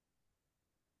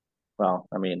 Well,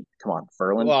 I mean, come on,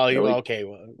 Furlan. Well, really? Okay.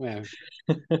 Well,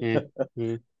 yeah.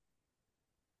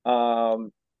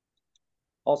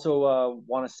 Also,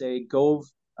 want to say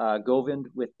Govind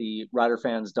with the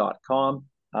riderfans.com.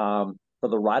 For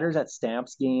the Riders at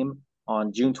Stamps game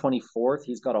on June 24th,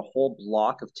 he's got a whole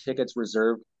block of tickets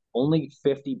reserved. Only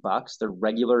 $50. They're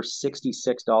regular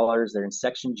 $66. They're in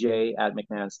Section J at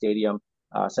McMahon Stadium.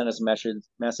 Send us a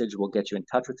message. We'll get you in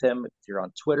touch with him if you're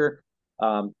on Twitter.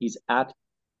 He's at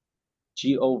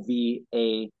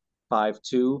GOVA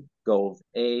 5-2, go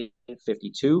A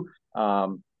 52.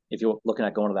 If you're looking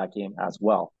at going to that game as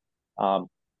well. I'm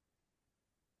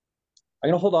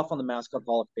going to hold off on the Mascot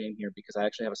Hall of Fame here because I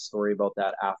actually have a story about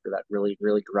that after that really,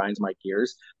 really grinds my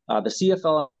gears. The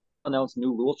CFL announced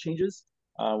new rule changes,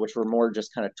 which were more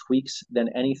just kind of tweaks than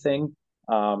anything.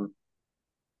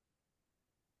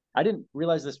 I didn't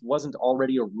realize this wasn't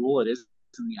already a rule. It is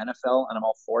in the NFL, and I'm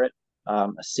all for it. A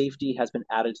safety has been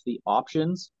added to the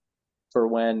options for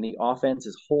when the offense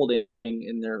is holding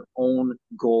in their own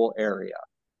goal area.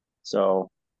 So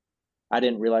I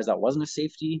didn't realize that wasn't a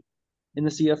safety in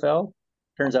the CFL.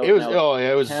 Turns out It was now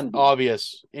it was can be.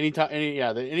 obvious.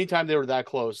 Anytime they were that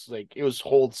close, like it was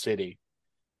hold city.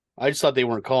 I just thought they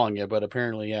weren't calling it, but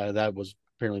apparently, that was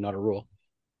apparently not a rule.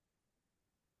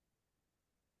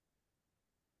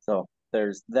 So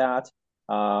there's that.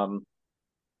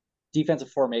 Defensive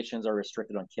formations are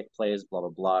restricted on kick plays, blah, blah,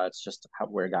 blah. It's just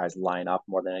where guys line up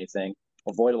more than anything.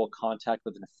 Avoidable contact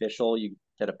with an official. You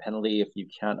get a penalty if you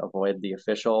can't avoid the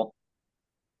official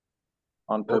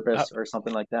on purpose or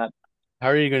something like that. How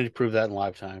are you going to prove that in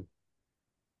live time?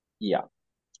 Yeah.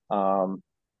 The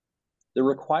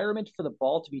requirement for the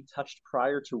ball to be touched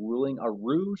prior to ruling a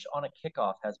rouge on a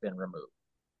kickoff has been removed.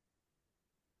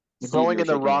 Going in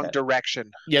the wrong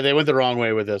direction. Yeah, they went the wrong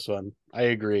way with this one. I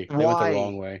agree. They went the Why?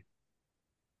 wrong way.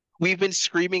 We've been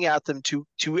screaming at them to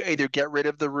either get rid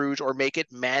of the rouge or make it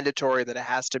mandatory that it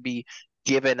has to be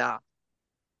given up.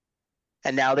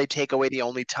 And now they take away the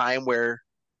only time where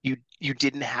you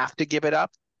didn't have to give it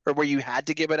up or where you had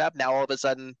to give it up. Now all of a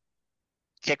sudden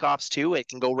kickoffs too, it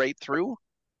can go right through.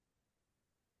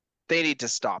 They need to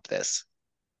stop this.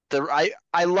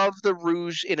 I love the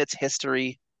rouge in its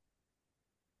history,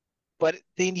 but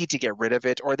they need to get rid of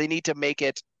it or they need to make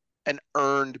it an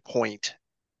earned point.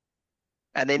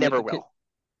 And they never will.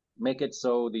 Make it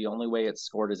so the only way it's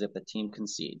scored is if the team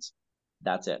concedes.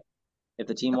 That's it. If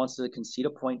the team wants to concede a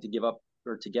point to give up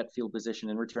or to get field position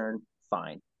in return,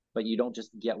 fine. But you don't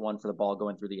just get one for the ball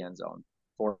going through the end zone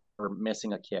or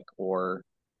missing a kick or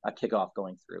a kickoff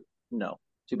going through. No,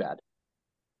 too bad.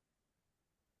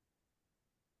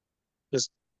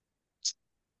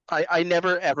 I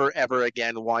never, ever, ever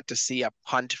again want to see a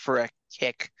punt for a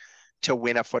kick to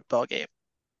win a football game.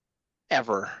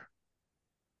 Ever.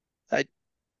 I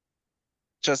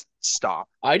just stop.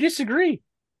 I disagree.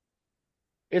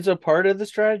 It's a part of the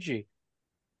strategy.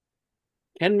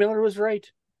 Ken Miller was right.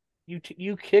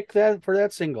 You kick that for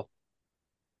that single.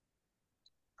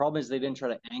 Problem is they didn't try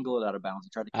to angle it out of bounds. They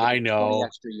tried to kick 20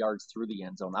 extra yards through the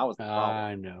end zone. That was the problem.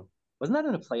 I know. Wasn't that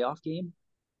in a playoff game?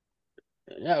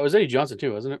 Yeah, it was Eddie Johnson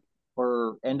too, wasn't it?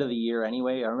 Or end of the year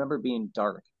anyway. I remember it being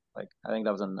dark. Like I think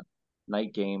that was a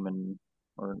night game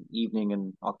or an evening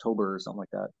in October or something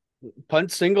like that.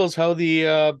 Punt singles, how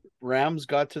the Rams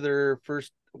got to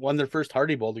won their first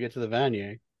Hardy Bowl to get to the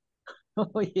Vanier. Oh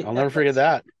yeah, I'll never forget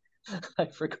that. I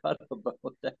forgot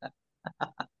about that.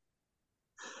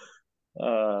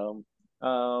 You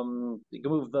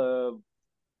can move the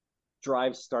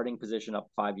drive starting position up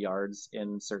 5 yards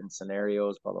in certain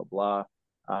scenarios, blah blah blah.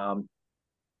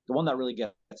 The one that really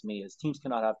gets me is teams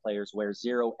cannot have players wear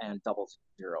 0 and 00.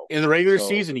 In the regular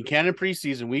season, you can in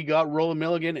preseason. We got Roland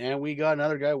Milligan and we got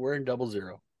another guy wearing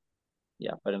 00.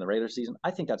 Yeah, but in the regular season,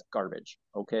 I think that's garbage.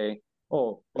 Okay.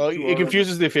 Oh, well, it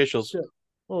confuses the officials. Yeah.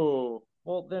 Oh,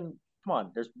 well then, come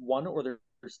on. There's one or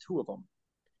there's two of them.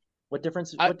 What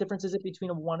difference? What difference is it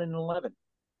between a 1 and an 11?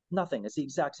 Nothing. It's the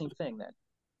exact same thing then.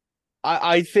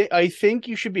 I think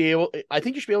you should be able. I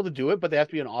think you should be able to do it, but they have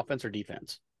to be on offense or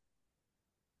defense.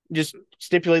 Just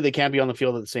stipulate they can't be on the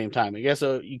field at the same time. I guess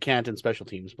you can't in special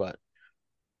teams, but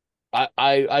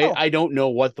I don't know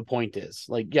what the point is.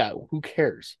 Like, yeah, who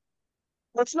cares?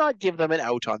 Let's not give them an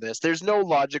out on this. There's no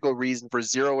logical reason for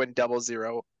 0 and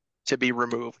 00 to be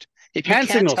removed. If you can't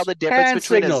tell the difference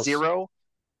between a 0,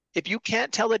 if you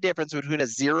can't tell the difference between a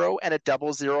 0 and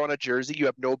a 00 on a jersey, you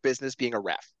have no business being a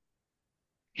ref.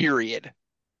 Period.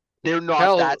 They're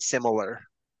not that similar.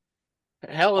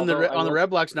 Hell, on the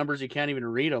Red Blacks numbers, you can't even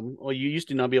read them. Well, you used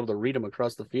to not be able to read them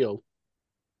across the field.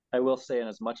 I will say, and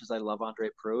as much as I love Andre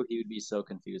Proulx, he would be so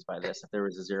confused by this if there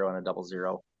was a 0 and a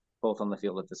 00, both on the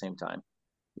field at the same time.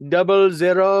 00,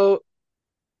 0,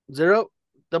 00,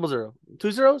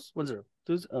 2 zeros, 1 0,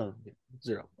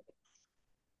 0.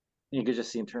 You could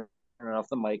just see him turning off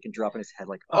the mic and dropping his head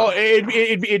like. Oh,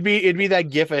 it'd be that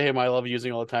gif of him I love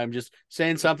using all the time, just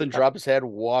saying something, drop his head,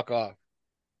 walk off.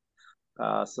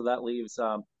 So that leaves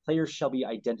players shall be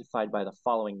identified by the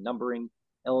following numbering.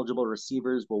 Eligible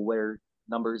receivers will wear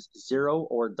numbers 0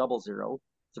 or 00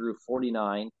 through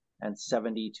 49 and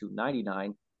 70 to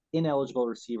 99. Ineligible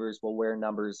receivers will wear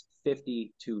numbers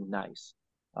 50 to nice.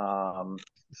 I'm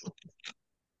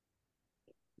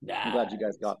glad you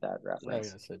guys got that reference.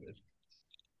 Oh, yes, I did.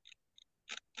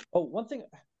 Oh, one thing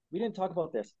we didn't talk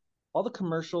about this. All the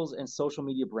commercials and social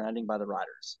media branding by the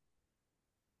riders.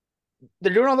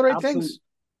 They're doing all the right Absolutely, things.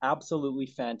 absolutely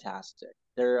fantastic.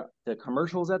 The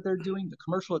commercials that they're doing, the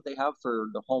commercial that they have for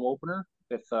the home opener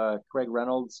with Craig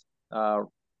Reynolds,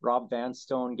 Rob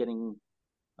Vanstone getting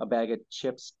a bag of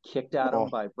chips kicked at him Oh,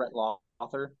 by Brett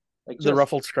Lothar, like the just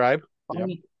ruffled scribe. Yep.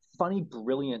 funny,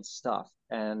 brilliant stuff.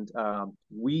 And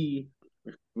me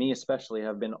especially,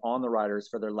 have been on the riders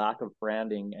for their lack of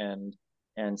branding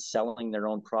and selling their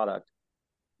own product.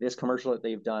 This commercial that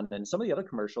they've done, and some of the other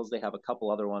commercials, they have a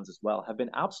couple other ones as well, have been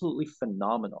absolutely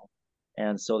phenomenal.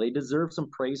 And so they deserve some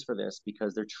praise for this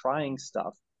because they're trying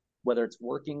stuff. Whether it's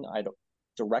working, I don't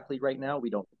directly right now, we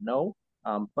don't know.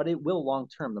 But it will long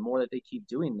term. The more that they keep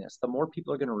doing this, the more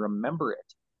people are going to remember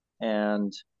it.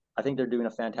 And I think they're doing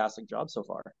a fantastic job so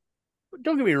far.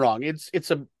 Don't get me wrong.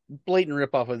 It's a blatant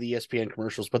ripoff of the ESPN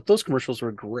commercials, but those commercials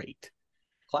were great.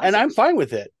 And I'm Classics. fine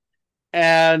with it.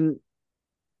 And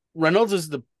Reynolds is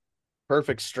the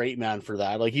perfect straight man for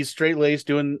that. Like, he's straight laced,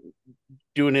 doing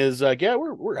his yeah,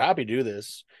 we're happy to do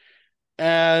this.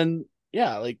 And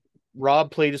yeah, like,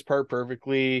 Rob played his part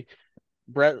perfectly.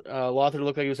 Brett Lothar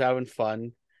looked like he was having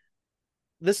fun.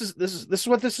 This is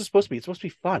what this is supposed to be. It's supposed to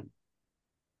be fun.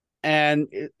 And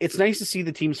it's nice to see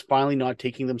the teams finally not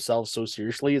taking themselves so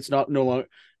seriously. It's not no longer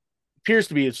appears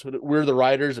to be we're the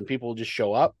riders and people just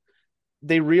show up.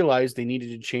 They realized they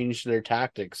needed to change their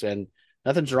tactics, and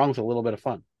nothing's wrong with a little bit of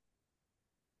fun.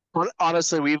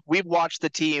 Honestly, we've watched the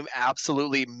team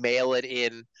absolutely mail it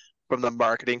in from the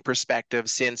marketing perspective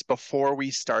since before we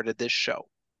started this show.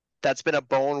 That's been a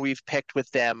bone we've picked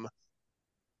with them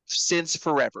since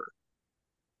forever.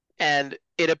 And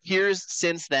it appears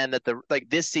since then that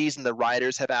this season the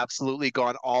riders have absolutely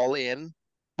gone all in.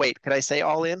 Wait, can I say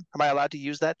all in? Am I allowed to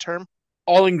use that term?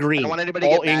 All in I don't green. want anybody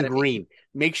to All get mad in at me. green.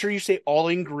 Make sure you say all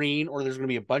in green, or there's going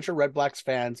to be a bunch of Red Blacks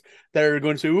fans that are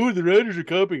going to say, "Oh, the Raiders are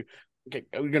copying." Okay,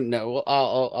 we're gonna no.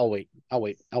 I'll wait. I'll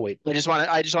wait. I just want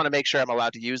to make sure I'm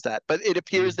allowed to use that. But it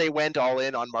appears they went all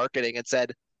in on marketing and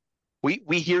said, "We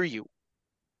hear you.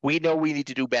 We know we need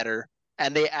to do better."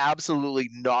 And they absolutely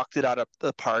knocked it out of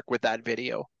the park with that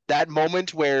video. That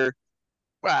moment where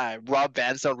Rob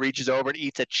Vanstone reaches over and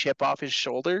eats a chip off his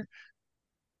shoulder.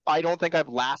 I don't think I've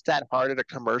laughed that hard at a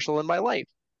commercial in my life.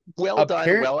 Well done,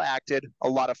 Apparent well acted, a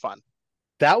lot of fun.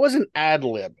 that was an ad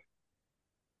lib.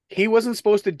 He wasn't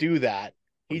supposed to do that.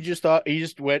 He just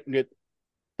went and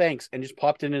thanks and just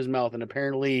popped in his mouth. And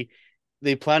apparently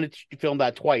they planned to film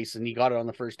that twice, and he got it on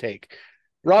the first take.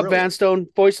 Rob Brilliant. Vanstone,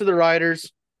 voice of the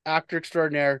Riders, actor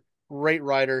extraordinaire, great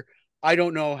writer. I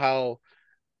don't know how,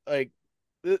 like,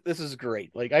 this is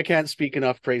great. Like, I can't speak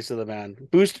enough praise to the man.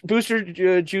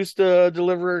 Booster juice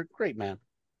deliverer, great man.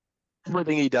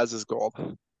 Everything he does is gold.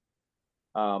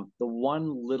 The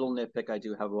one little nitpick I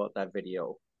do have about that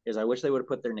video is I wish they would have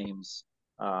put their names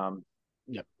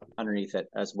Yep. underneath it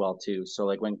as well too. So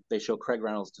like when they show Craig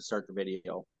Reynolds to start the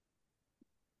video,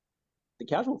 the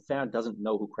casual fan doesn't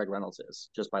know who Craig Reynolds is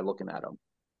just by looking at him.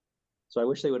 So I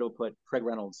wish they would have put Craig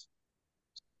Reynolds,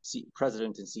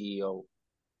 president and CEO,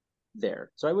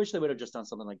 there. So I wish they would have just done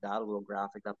something like that, a little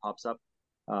graphic that pops up.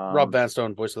 Rob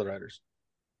Vanstone, voice of the Riders.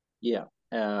 Yeah,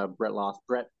 Brett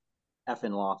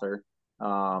effing Lothar.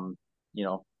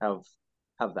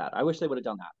 Have that. I wish they would have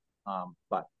done that.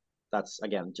 But that's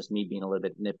again just me being a little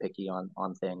bit nitpicky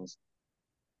on things.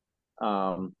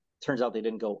 Turns out they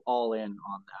didn't go all in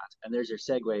on that. And there's your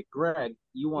segue. Greg,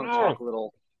 you want to talk a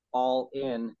little all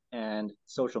in and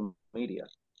social media.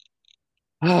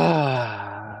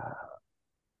 Have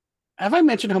I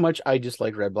mentioned how much I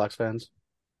dislike Red Blacks fans?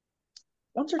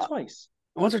 Once or twice.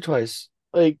 Once or twice.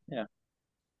 Like, yeah.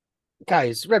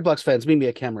 Guys, Red Blacks fans, meet me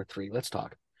at camera 3. Let's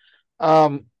talk.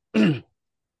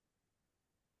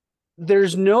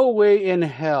 There's no way in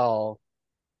hell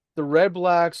the Red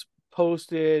Blacks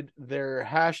posted their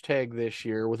hashtag this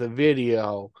year with a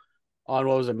video on,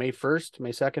 what was it, May 1st,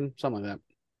 May 2nd, something like that.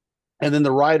 And then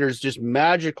the Riders just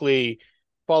magically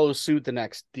follow suit the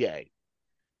next day.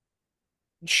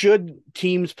 Should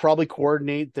teams probably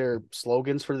coordinate their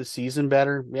slogans for the season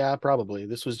better? Yeah, probably.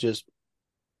 This was just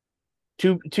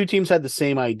two teams had the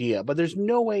same idea, but there's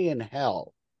no way in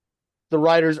hell the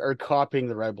Riders are copying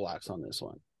the Red Blacks on this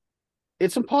one.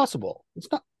 It's impossible.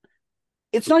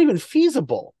 It's not even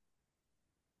feasible.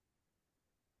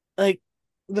 Like,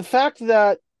 the fact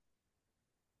that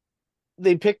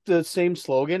they picked the same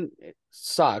slogan, it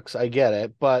sucks. I get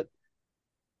it, but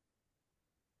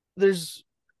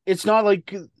it's not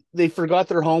like they forgot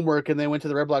their homework and they went to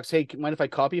the Red Blacks. Hey, mind if I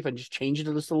copy if I just change it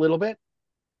just a little bit?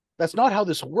 That's not how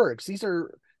this works. These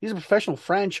are professional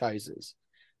franchises.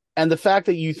 And the fact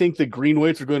that you think the green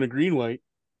whites are going to green white,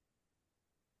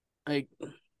 like,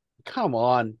 come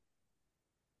on.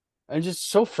 I'm just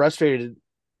so frustrated.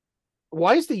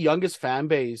 Why is the youngest fan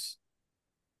base?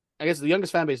 I guess the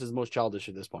youngest fan base is the most childish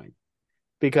at this point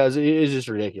because it is just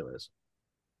ridiculous.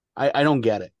 I don't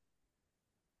get it.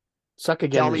 Suck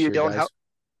again Tell me this you year, don't guys.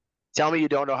 tell me you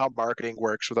don't know how marketing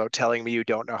works without telling me you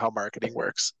don't know how marketing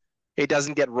works. It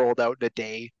doesn't get rolled out in a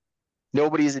day.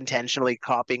 Nobody's intentionally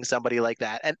copying somebody like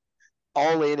that. And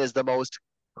all in is the most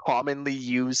commonly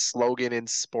used slogan in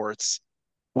sports.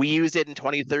 We used it in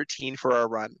 2013 for our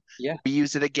run. Yeah. We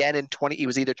used it again in it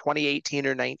was either 2018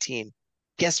 or 19.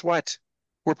 Guess what?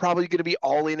 We're probably going to be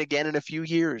all in again in a few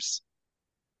years.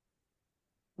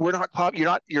 We're not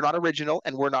you're not original,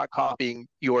 and we're not copying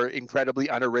your incredibly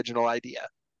unoriginal idea.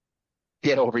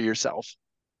 Get over yourself.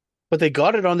 But they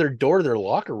got it on their door, their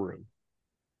locker room.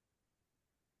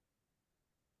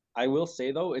 I will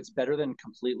say though, it's better than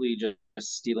completely just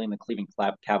stealing the Cleveland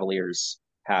Cavaliers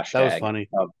That was hashtag funny.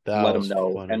 of That let them was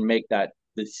know funny. and make that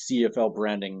the CFL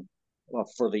branding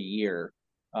for the year.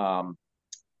 Um,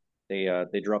 they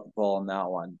dropped the ball on that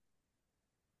one.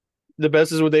 The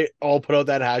best is when they all put out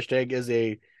that hashtag as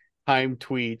a time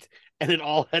tweet, and it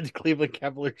all had the Cleveland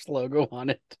Cavaliers logo on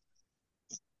it.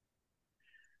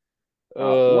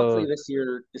 Luckily, this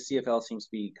year the CFL seems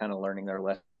to be kind of learning their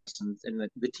lessons, and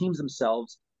the teams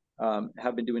themselves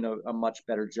have been doing a much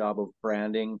better job of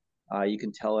branding. You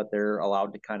can tell that they're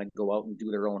allowed to kind of go out and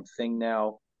do their own thing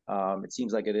now. It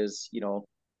seems like it is,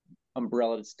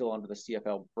 umbrella still under the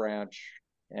CFL branch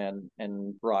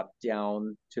and brought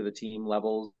down to the team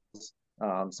levels,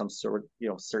 some sort,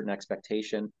 certain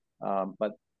expectation.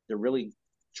 But they're really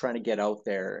trying to get out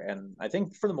there, and I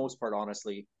think for the most part,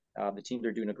 honestly, the teams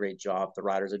are doing a great job. The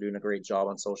riders are doing a great job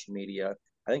on social media.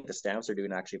 I think the Stamps are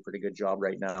doing actually a pretty good job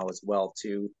right now as well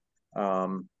too.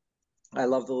 I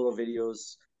love the little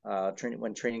videos.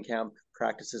 When training camp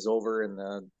practice is over and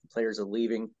the players are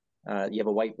leaving, you have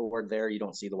a whiteboard there. You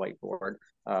don't see the whiteboard,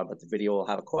 but the video will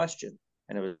have a question.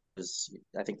 And it was,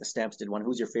 I think the Stamps did one.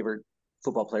 Who's your favorite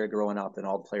football player growing up? And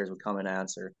all the players would come and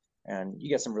answer. And you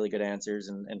get some really good answers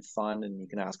and fun. And you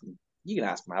can ask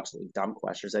them absolutely dumb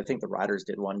questions. I think the Riders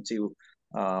did one too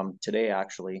today,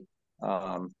 actually.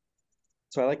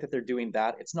 So I like that they're doing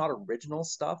that. It's not original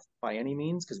stuff by any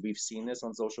means because we've seen this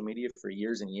on social media for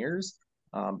years and years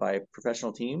by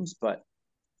professional teams, but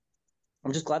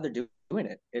I'm just glad they're doing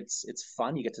it. It's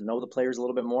fun. You get to know the players a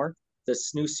little bit more.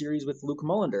 This new series with Luke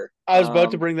Mullender. I was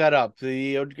about to bring that up.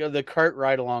 The cart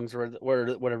ride-alongs, or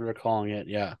whatever they're calling it,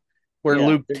 yeah, where Yeah,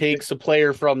 Luke takes a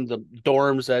player from the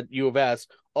dorms at U of S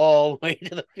all the way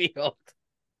to the field.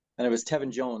 And it was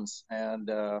Tevin Jones, and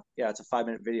it's a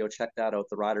 5-minute video. Check that out.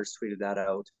 The Riders tweeted that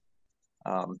out.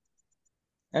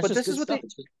 But this is what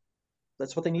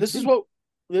that's what they need. This is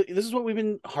what we've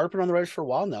been harping on the Riders for a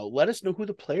while now. Let us know who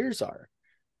the players are.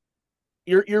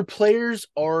 Your players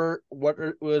are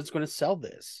what's going to sell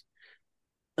this.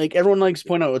 Like everyone likes to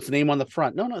point out, it's the name on the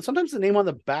front. No, sometimes the name on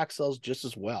the back sells just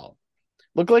as well.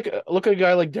 Look at a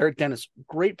guy like Derek Dennis,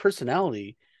 great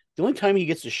personality. The only time he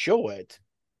gets to show it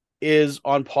is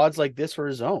on pods like this for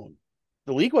his own.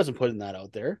 The league wasn't putting that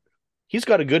out there. He's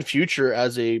got a good future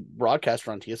as a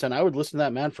broadcaster on TSN. I would listen to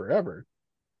that man forever.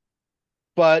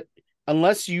 But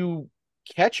unless you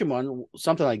catch him on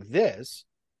something like this,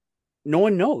 no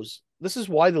one knows. This is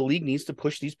why the league needs to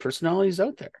push these personalities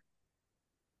out there.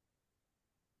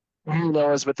 Who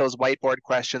knows with those whiteboard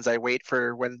questions? I wait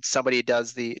for when somebody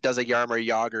does a Yarmer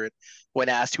Yager. When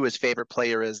asked who his favorite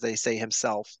player is, they say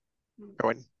himself. Or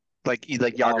when like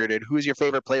Yager did. Who's your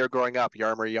favorite player growing up?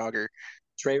 Yarmer Yager.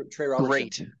 Trey Robertson.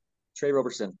 Great. Trey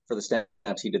Robertson for the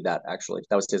Stamps. He did that actually.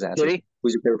 That was his answer. Did he?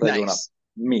 Who's your favorite player growing up?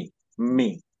 Nice.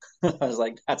 Me. I was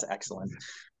like, that's excellent.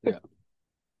 Yeah.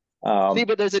 See,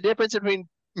 but there's a difference between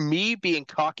me being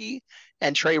cocky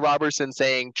and Trey Robertson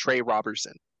saying Trey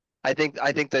Robertson. I think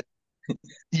that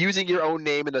using your own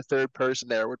name in the third person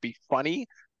there would be funny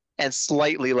and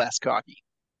slightly less cocky.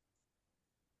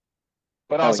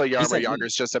 But also Yarmer Yager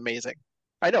is just amazing.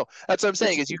 I know. That's what I'm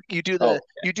saying, is you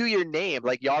do your name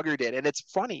like Yager did, and it's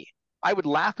funny. I would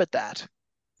laugh at that.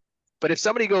 But if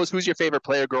somebody goes, who's your favorite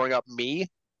player growing up? Me,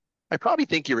 I probably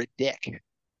think you're a dick.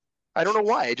 I don't know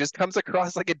why. It just comes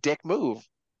across like a dick move.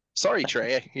 Sorry,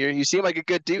 Trey. You seem like a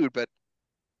good dude, but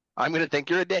I'm going to think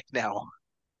you're a dick now.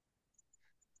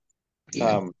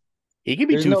 He can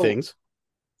be two things.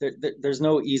 There's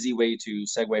no easy way to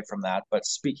segue from that. But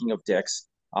speaking of dicks,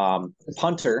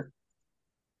 Punter,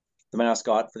 the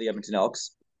mascot for the Edmonton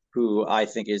Elks, who I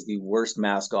think is the worst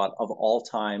mascot of all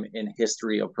time in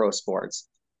history of pro sports.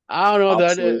 I don't know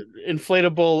that Absolute.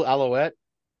 inflatable Alouette.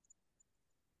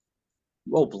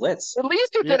 Oh, Blitz. At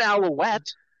least it's Yeah. an Alouette.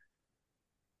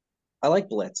 I like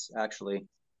Blitz, actually.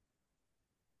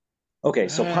 Okay,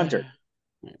 so punter.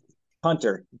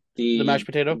 Punter. The mashed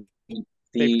potato,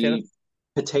 baked potato. The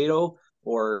potato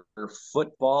or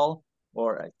football,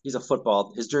 or he's a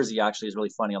football. His jersey actually is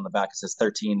really funny on the back. It says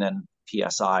 13 and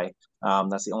PSI.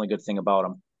 That's the only good thing about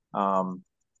him.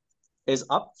 Is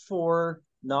up for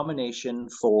nomination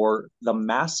for the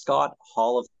Mascot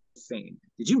Hall of Fame.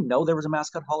 Did you know there was a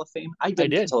Mascot Hall of Fame? I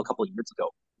didn't did. until a couple of years ago.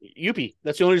 Yuppie.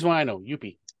 That's the only reason why I know.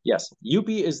 Yuppie. Yes,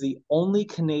 Yuppie is the only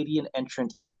Canadian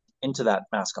entrant into that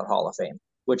Mascot Hall of Fame,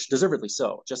 which deservedly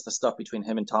so. Just the stuff between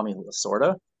him and Tommy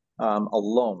Lasorda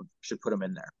alone should put him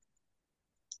in there.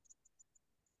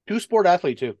 Two-sport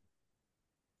athlete, too.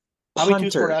 How many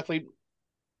two-sport Punter, athlete?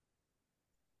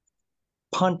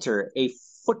 punter, a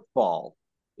football,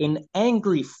 an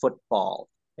angry football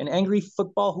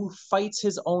who fights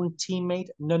his own teammate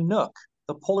Nanook,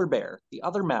 the polar bear, the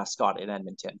other mascot in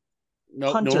Edmonton.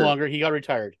 No, Punter. no longer. He got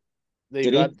retired. They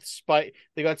Did got he? Spike.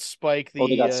 They got Spike. Oh,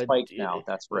 they got The Spike now.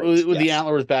 That's right. with the Yes.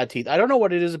 antler with bad teeth. I don't know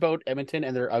what it is about Edmonton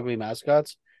and their ugly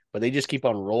mascots, but they just keep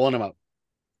on rolling them out.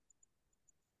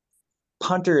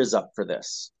 Punter is up for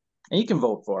this, and you can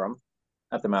vote for him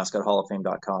at the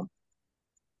mascothhalloffame.com.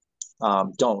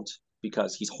 Don't,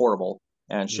 because he's horrible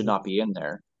and should not be in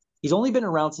there. He's only been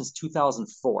around since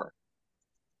 2004.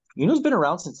 You know who's been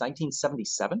around since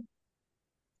 1977?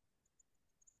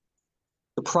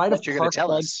 The pride of But you're gonna tell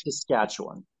Parkbeg, us.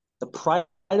 Saskatchewan. The pride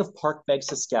of Parkbeg,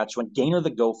 Saskatchewan. Gaynor the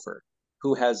Gopher,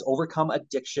 who has overcome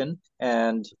addiction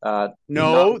and No,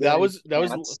 not that wearing was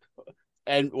pants.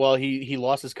 and well, he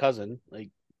lost his cousin. Like,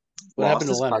 what Lost happened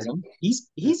to his Leonard? cousin.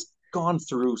 He's gone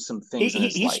through some He things in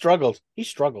his he life. struggled. He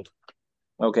struggled.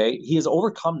 Okay, he has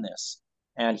overcome this,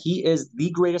 and he is the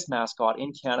greatest mascot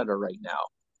in Canada right now.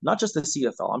 Not just the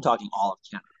CFL. I'm talking all of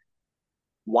Canada.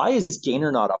 Why is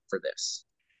Gaynor not up for this?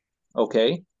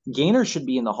 Okay, Gaynor should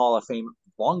be in the Hall of Fame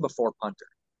long before Punter.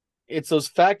 It's those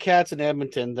fat cats in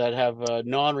Edmonton that have a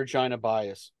non-Regina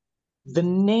bias. The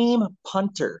name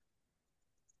Punter.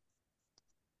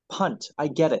 Punt, I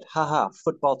get it. Haha,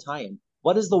 football tie-in.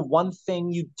 What is the one thing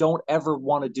you don't ever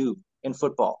want to do in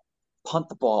football? Punt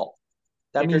the ball.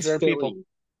 That Kickers means aren't failure. people.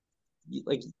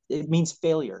 Like, it means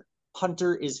failure.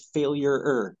 Punter is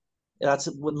failure. That's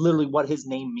literally what his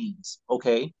name means.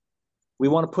 Okay, we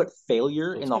want to put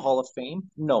failure in the Hall of Fame?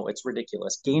 No, it's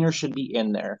ridiculous. Gaynor should be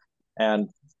in there. And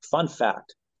fun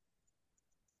fact,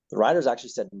 the Riders actually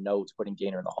said no to putting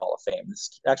Gaynor in the Hall of Fame.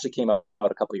 This actually came out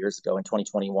a couple of years ago in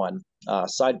 2021.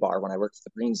 Sidebar, when I worked for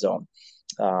the Green Zone,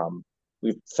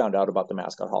 we found out about the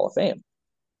Mascot Hall of Fame.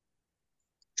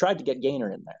 Tried to get Gaynor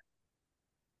in there.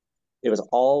 It was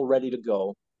all ready to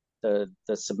go. The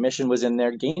submission was in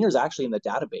there. Gaynor's actually in the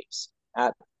database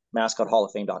at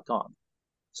mascothhalloffame.com.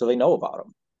 So they know about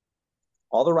him.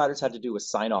 All the riders had to do was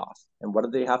sign off. And what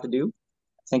did they have to do?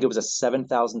 I think it was a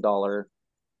 $7,000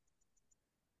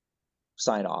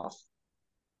 sign off.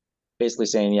 Basically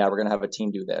saying, yeah, we're going to have a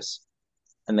team do this.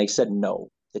 And they said no.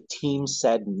 The team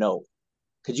said no.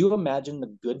 Could you imagine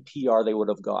the good PR they would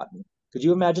have gotten? Could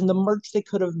you imagine the merch they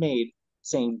could have made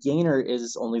saying Gaynor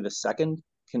is only the second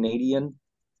Canadian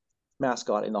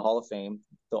mascot in the Hall of Fame,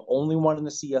 the only one in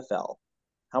the CFL?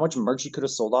 How much merch you could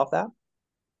have sold off that?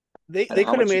 They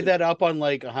could have made that up on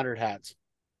like 100 hats.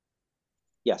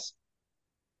 Yes.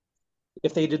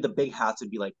 If they did the big hats,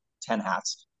 it'd be like 10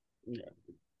 hats. Yeah.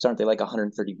 So aren't they like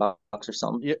 $130 or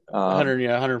something? Yeah, 100,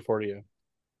 140. Yeah.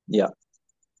 Yeah.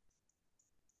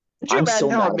 Could you I'm imagine so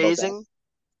how mad about amazing?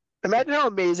 Imagine how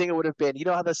amazing it would have been. You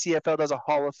know how the CFL does a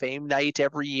Hall of Fame night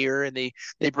every year, and they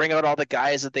bring out all the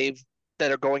guys that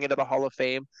are going into the Hall of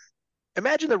Fame.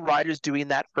 Imagine the Riders doing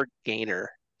that for Gaynor,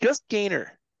 just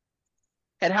Gaynor,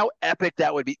 and how epic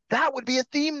that would be. That would be a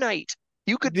theme night.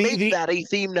 You could make that a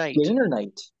theme night. Gaynor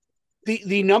night.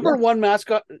 The number one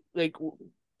mascot, like,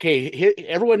 okay,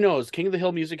 everyone knows King of the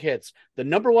Hill music hits. The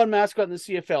number one mascot in the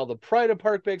CFL, the pride of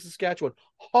Parkbeg, Saskatchewan,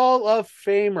 Hall of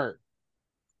Famer.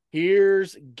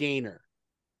 Here's Gaynor.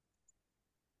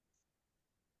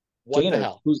 What Gaynor, the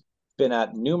hell? who's been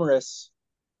at numerous,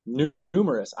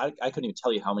 I couldn't even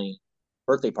tell you how many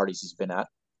birthday parties he's been at.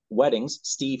 Weddings.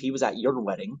 Steve, he was at your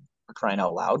wedding, for crying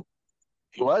out loud.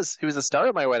 He was the star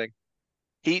of my wedding.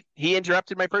 He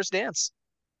interrupted my first dance.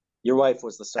 Your wife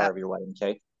was the star of your wedding,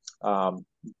 okay?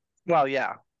 Well,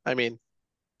 yeah. I mean,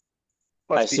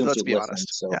 I let's assume be she honest. listened,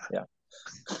 so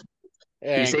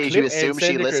yeah. You say you assume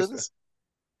she listens?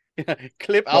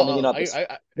 Clip. Well,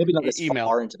 maybe not this email.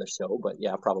 far into the show, but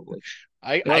yeah, probably.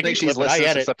 I don't think she's listened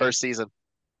since the first season.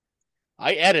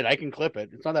 I edit. I can clip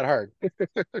it. It's not that hard.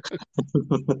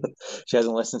 She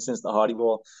hasn't listened since the Hottie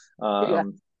Bowl. Yeah.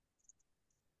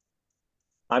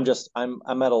 I'm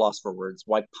at a loss for words.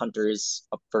 Why punter is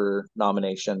up for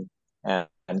nomination and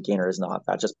Gainer is not.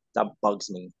 That bugs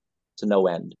me to no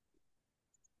end.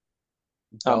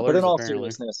 But Dollars, in all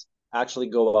apparently. seriousness, actually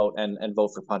go out and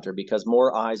vote for punter, because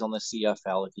more eyes on the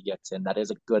CFL if he gets in. That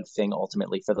is a good thing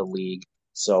ultimately for the league.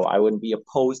 So I wouldn't be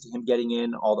opposed to him getting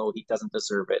in, although he doesn't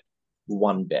deserve it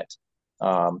one bit.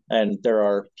 And there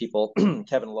are people,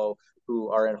 Kevin Lowe, who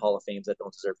are in Hall of Fames that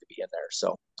don't deserve to be in there.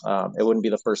 So it wouldn't be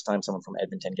the first time someone from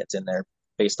Edmonton gets in there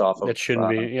based off of That shouldn't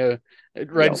be. Yeah.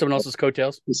 Riding someone else's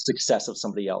coattails. the success of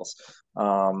somebody else.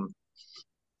 Or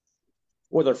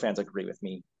their fans agree with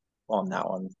me on that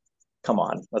one. Come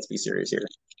on, let's be serious here.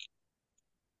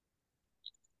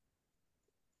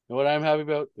 What I'm happy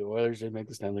about, the Oilers did make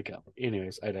the Stanley Cup.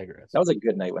 Anyways, I digress. That was a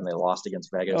good night when they lost against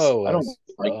Vegas. Oh, I don't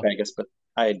like Vegas, but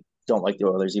I don't like the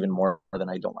Oilers even more than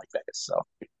I don't like Vegas. So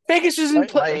Vegas isn't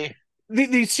play.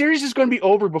 The series is going to be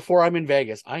over before I'm in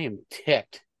Vegas. I am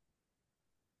ticked.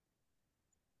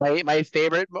 My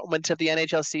favorite moment of the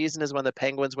NHL season is when the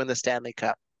Penguins win the Stanley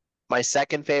Cup. My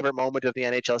second favorite moment of the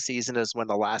NHL season is when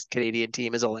the last Canadian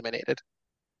team is eliminated.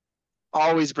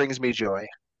 Always brings me joy.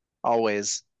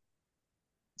 Always.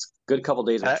 it's a good couple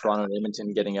days of Toronto and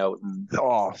Edmonton getting out and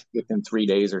Oh, within 3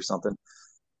 days or something.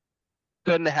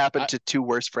 couldn't happen to two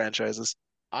worse franchises.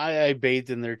 I bathed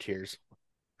in their tears.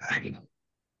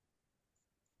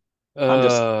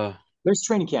 There's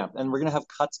training camp, and we're gonna have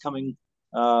cuts coming.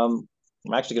 I'm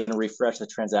actually going to refresh the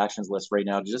transactions list right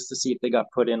now just to see if they got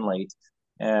put in late.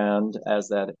 And as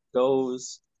that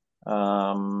goes,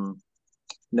 no,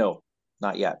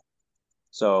 not yet.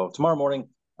 So tomorrow morning,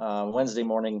 Wednesday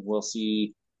morning, we'll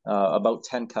see about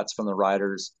 10 cuts from the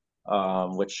Riders,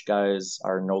 which guys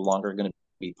are no longer going to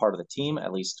be part of the team,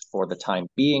 at least for the time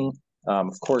being.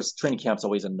 Of course, training camp's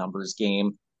always a numbers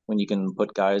game when you can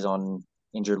put guys on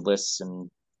injured lists and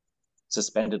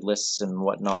suspended lists and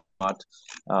whatnot.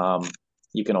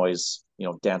 You can always,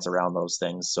 dance around those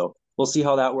things. So we'll see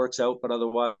how that works out. But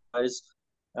otherwise,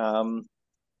 they're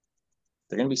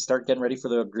going to start getting ready for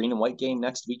the green and white game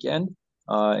next weekend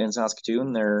in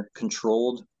Saskatoon. Their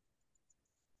controlled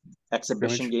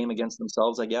exhibition game against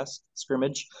themselves, I guess,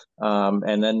 scrimmage.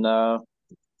 And then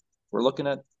we're looking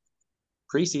at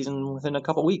preseason within a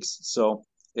couple weeks. So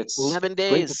it's 11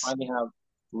 days. Great to finally have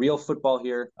real football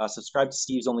here. Subscribe to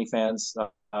Steve's OnlyFans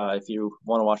if you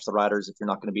want to watch the Riders, if you're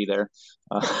not going to be there.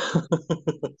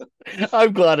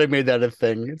 I'm glad I made that a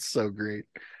thing. It's so great.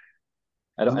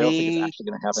 I don't think it's actually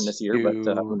going to happen this year, but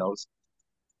who knows?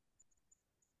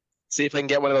 See if I can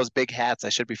get one of those big hats. I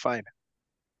should be fine.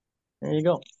 There you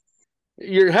go.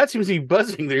 Your hat seems to be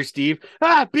buzzing there, Steve.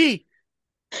 B!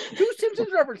 2 Simpsons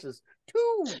references.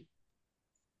 2!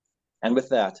 And with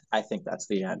that, I think that's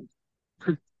the end.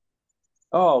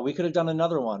 Oh, we could have done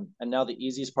another one. And now the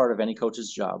easiest part of any coach's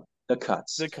job, the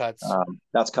cuts. The cuts.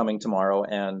 That's coming tomorrow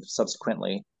and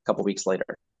subsequently a couple weeks later.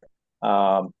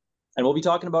 And we'll be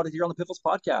talking about it here on the Piffles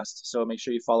podcast. So make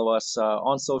sure you follow us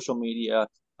on social media,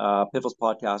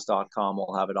 pifflespodcast.com.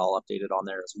 We'll have it all updated on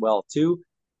there as well, too.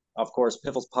 Of course,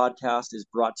 Piffles podcast is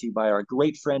brought to you by our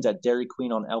great friends at Dairy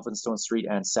Queen on Elphinstone Street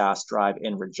and Sass Drive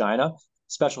in Regina.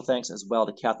 Special thanks as well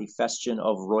to Kathy Festian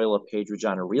of Royal LePage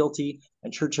Regina Realty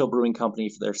and Churchill Brewing Company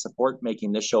for their support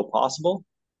making this show possible.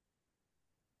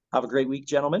 Have a great week,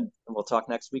 gentlemen, and we'll talk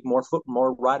next week.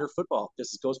 More Rider football.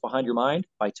 This Goes Behind Your Mind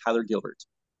by Tyler Gilbert.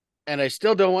 And I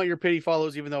still don't want your pity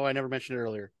follows, even though I never mentioned it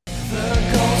earlier. The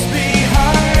ghost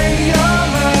behind your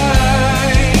mind.